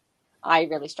I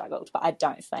really struggled, but I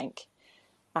don't think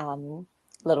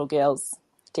little girls'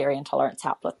 dairy intolerance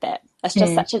helped with that. It's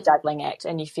just such a juggling act,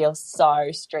 and you feel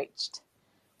so stretched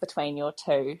between your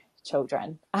 2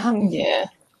 children. And you've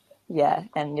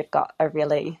got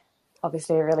obviously a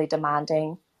really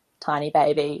demanding tiny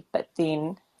baby, but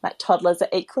then like toddlers are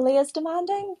equally as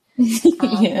demanding.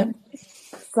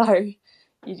 So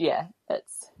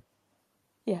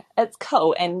it's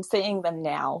cool, and seeing them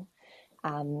now,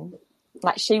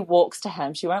 like she walks to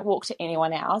him. She won't walk to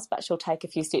anyone else, but she'll take a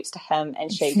few steps to him,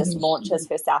 and she just launches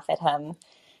herself at him,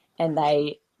 and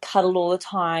they cuddle all the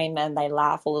time and they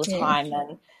laugh all the time.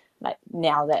 And like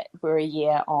now that we're a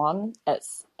year on,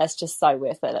 it's just so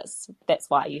worth it. That's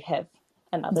why you have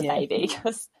another baby,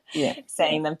 because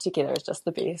seeing them together is just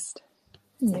the best.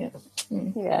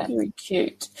 Very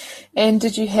cute. And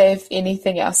did you have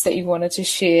anything else that you wanted to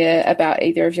share about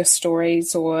either of your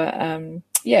stories, or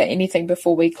anything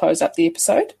before we close up the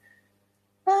episode?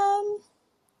 I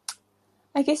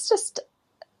guess just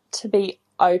to be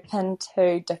open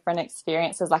to different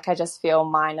experiences. Like I just feel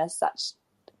mine are such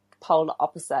polar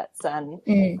opposites, and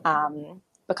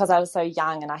because I was so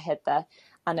young and I had the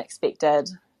unexpected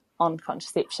on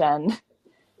contraception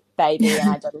baby, and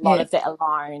I did a lot of that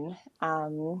alone,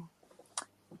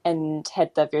 and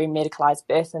had the very medicalised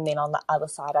birth, and then on the other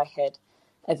side I had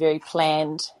a very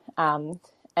planned in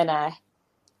a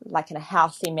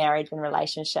healthy marriage and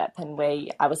relationship, and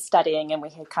I was studying, and we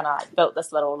had kind of like built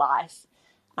this little life.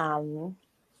 I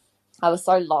was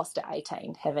so lost at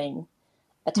 18 having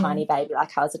a tiny baby,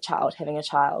 like I was a child having a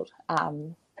child,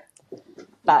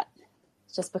 but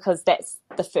just because that's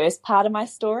the first part of my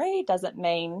story doesn't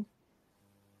mean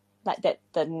like that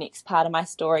the next part of my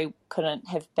story couldn't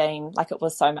have been, like, it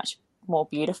was so much more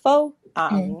beautiful.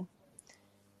 I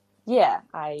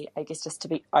guess just to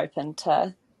be open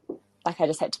to, like, I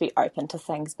just had to be open to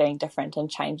things being different and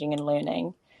changing and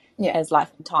learning as life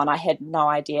went on. I had no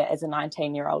idea as a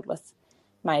 19-year-old with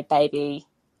my baby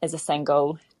as a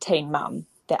single teen mum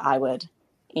that I would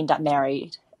end up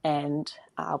married and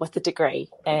with a degree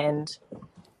and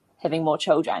having more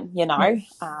children, you know.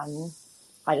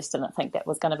 I just didn't think that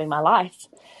was going to be my life.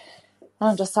 And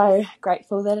I'm just so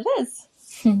grateful that it is.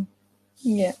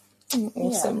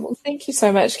 Awesome. Well, thank you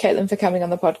so much, Caitlyn, for coming on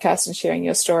the podcast and sharing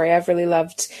your story. I've really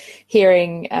loved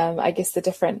hearing, I guess, the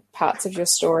different parts of your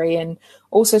story, and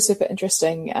also super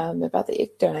interesting about the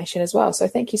egg donation as well. So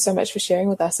thank you so much for sharing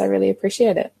with us. I really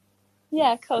appreciate it.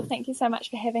 Yeah, cool. Thank you so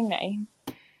much for having me.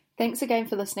 Thanks again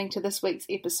for listening to this week's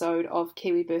episode of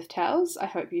Kiwi Birth Tales. I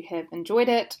hope you have enjoyed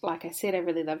it. Like I said, I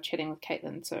really love chatting with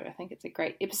Caitlyn, so I think it's a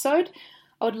great episode.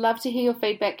 I would love to hear your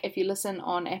feedback. If you listen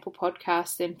on Apple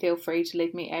Podcasts, then feel free to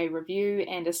leave me a review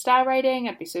and a star rating.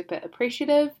 I'd be super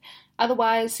appreciative.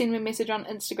 Otherwise, send me a message on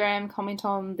Instagram, comment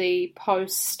on the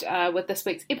post with this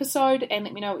week's episode, and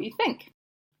let me know what you think.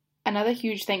 Another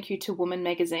huge thank you to Woman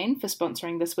Magazine for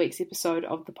sponsoring this week's episode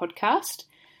of the podcast.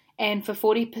 And for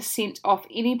 40% off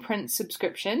any print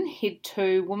subscription, head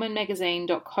to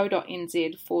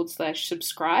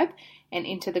womanmagazine.co.nz/subscribe and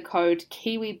enter the code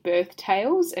Kiwi Birth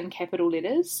Tales in capital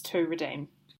letters to redeem.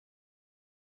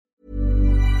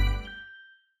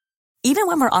 Even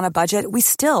when we're on a budget, we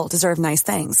still deserve nice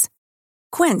things.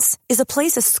 Quince is a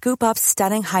place to scoop up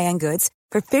stunning high-end goods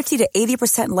for 50 to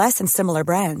 80% less than similar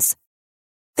brands.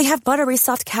 They have buttery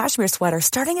soft cashmere sweaters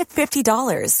starting at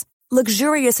 $50,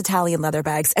 luxurious Italian leather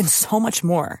bags, and so much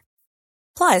more.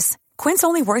 Plus, Quince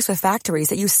only works with factories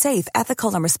that use safe,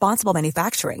 ethical, and responsible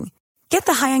manufacturing. Get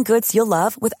the high-end goods you'll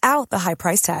love without the high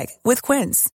price tag with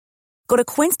Quince. Go to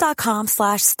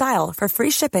quince.com/style for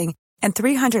free shipping and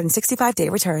 365-day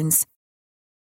returns.